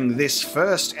any to bring this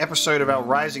first episode of our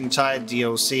Rising Tide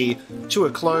DLC to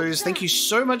a close. Thank you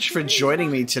so much for joining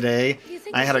me today.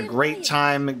 I had a great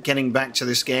time getting back to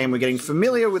this game. We're getting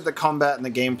familiar with the combat and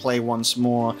the gameplay once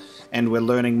more, and we're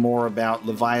learning more about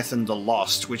Leviathan the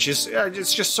Lost, which is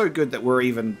it's just so good that we're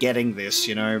even getting this,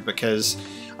 you know, because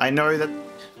I know that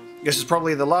this is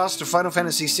probably the last of Final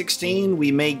Fantasy XVI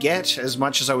we may get, as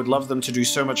much as I would love them to do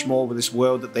so much more with this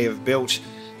world that they have built.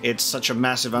 It's such a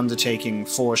massive undertaking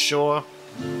for sure.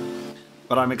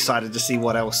 But I'm excited to see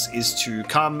what else is to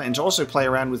come, and to also play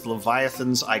around with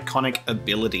Leviathan's iconic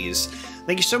abilities.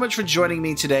 Thank you so much for joining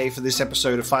me today for this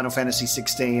episode of Final Fantasy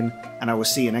XVI, and I will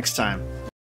see you next time.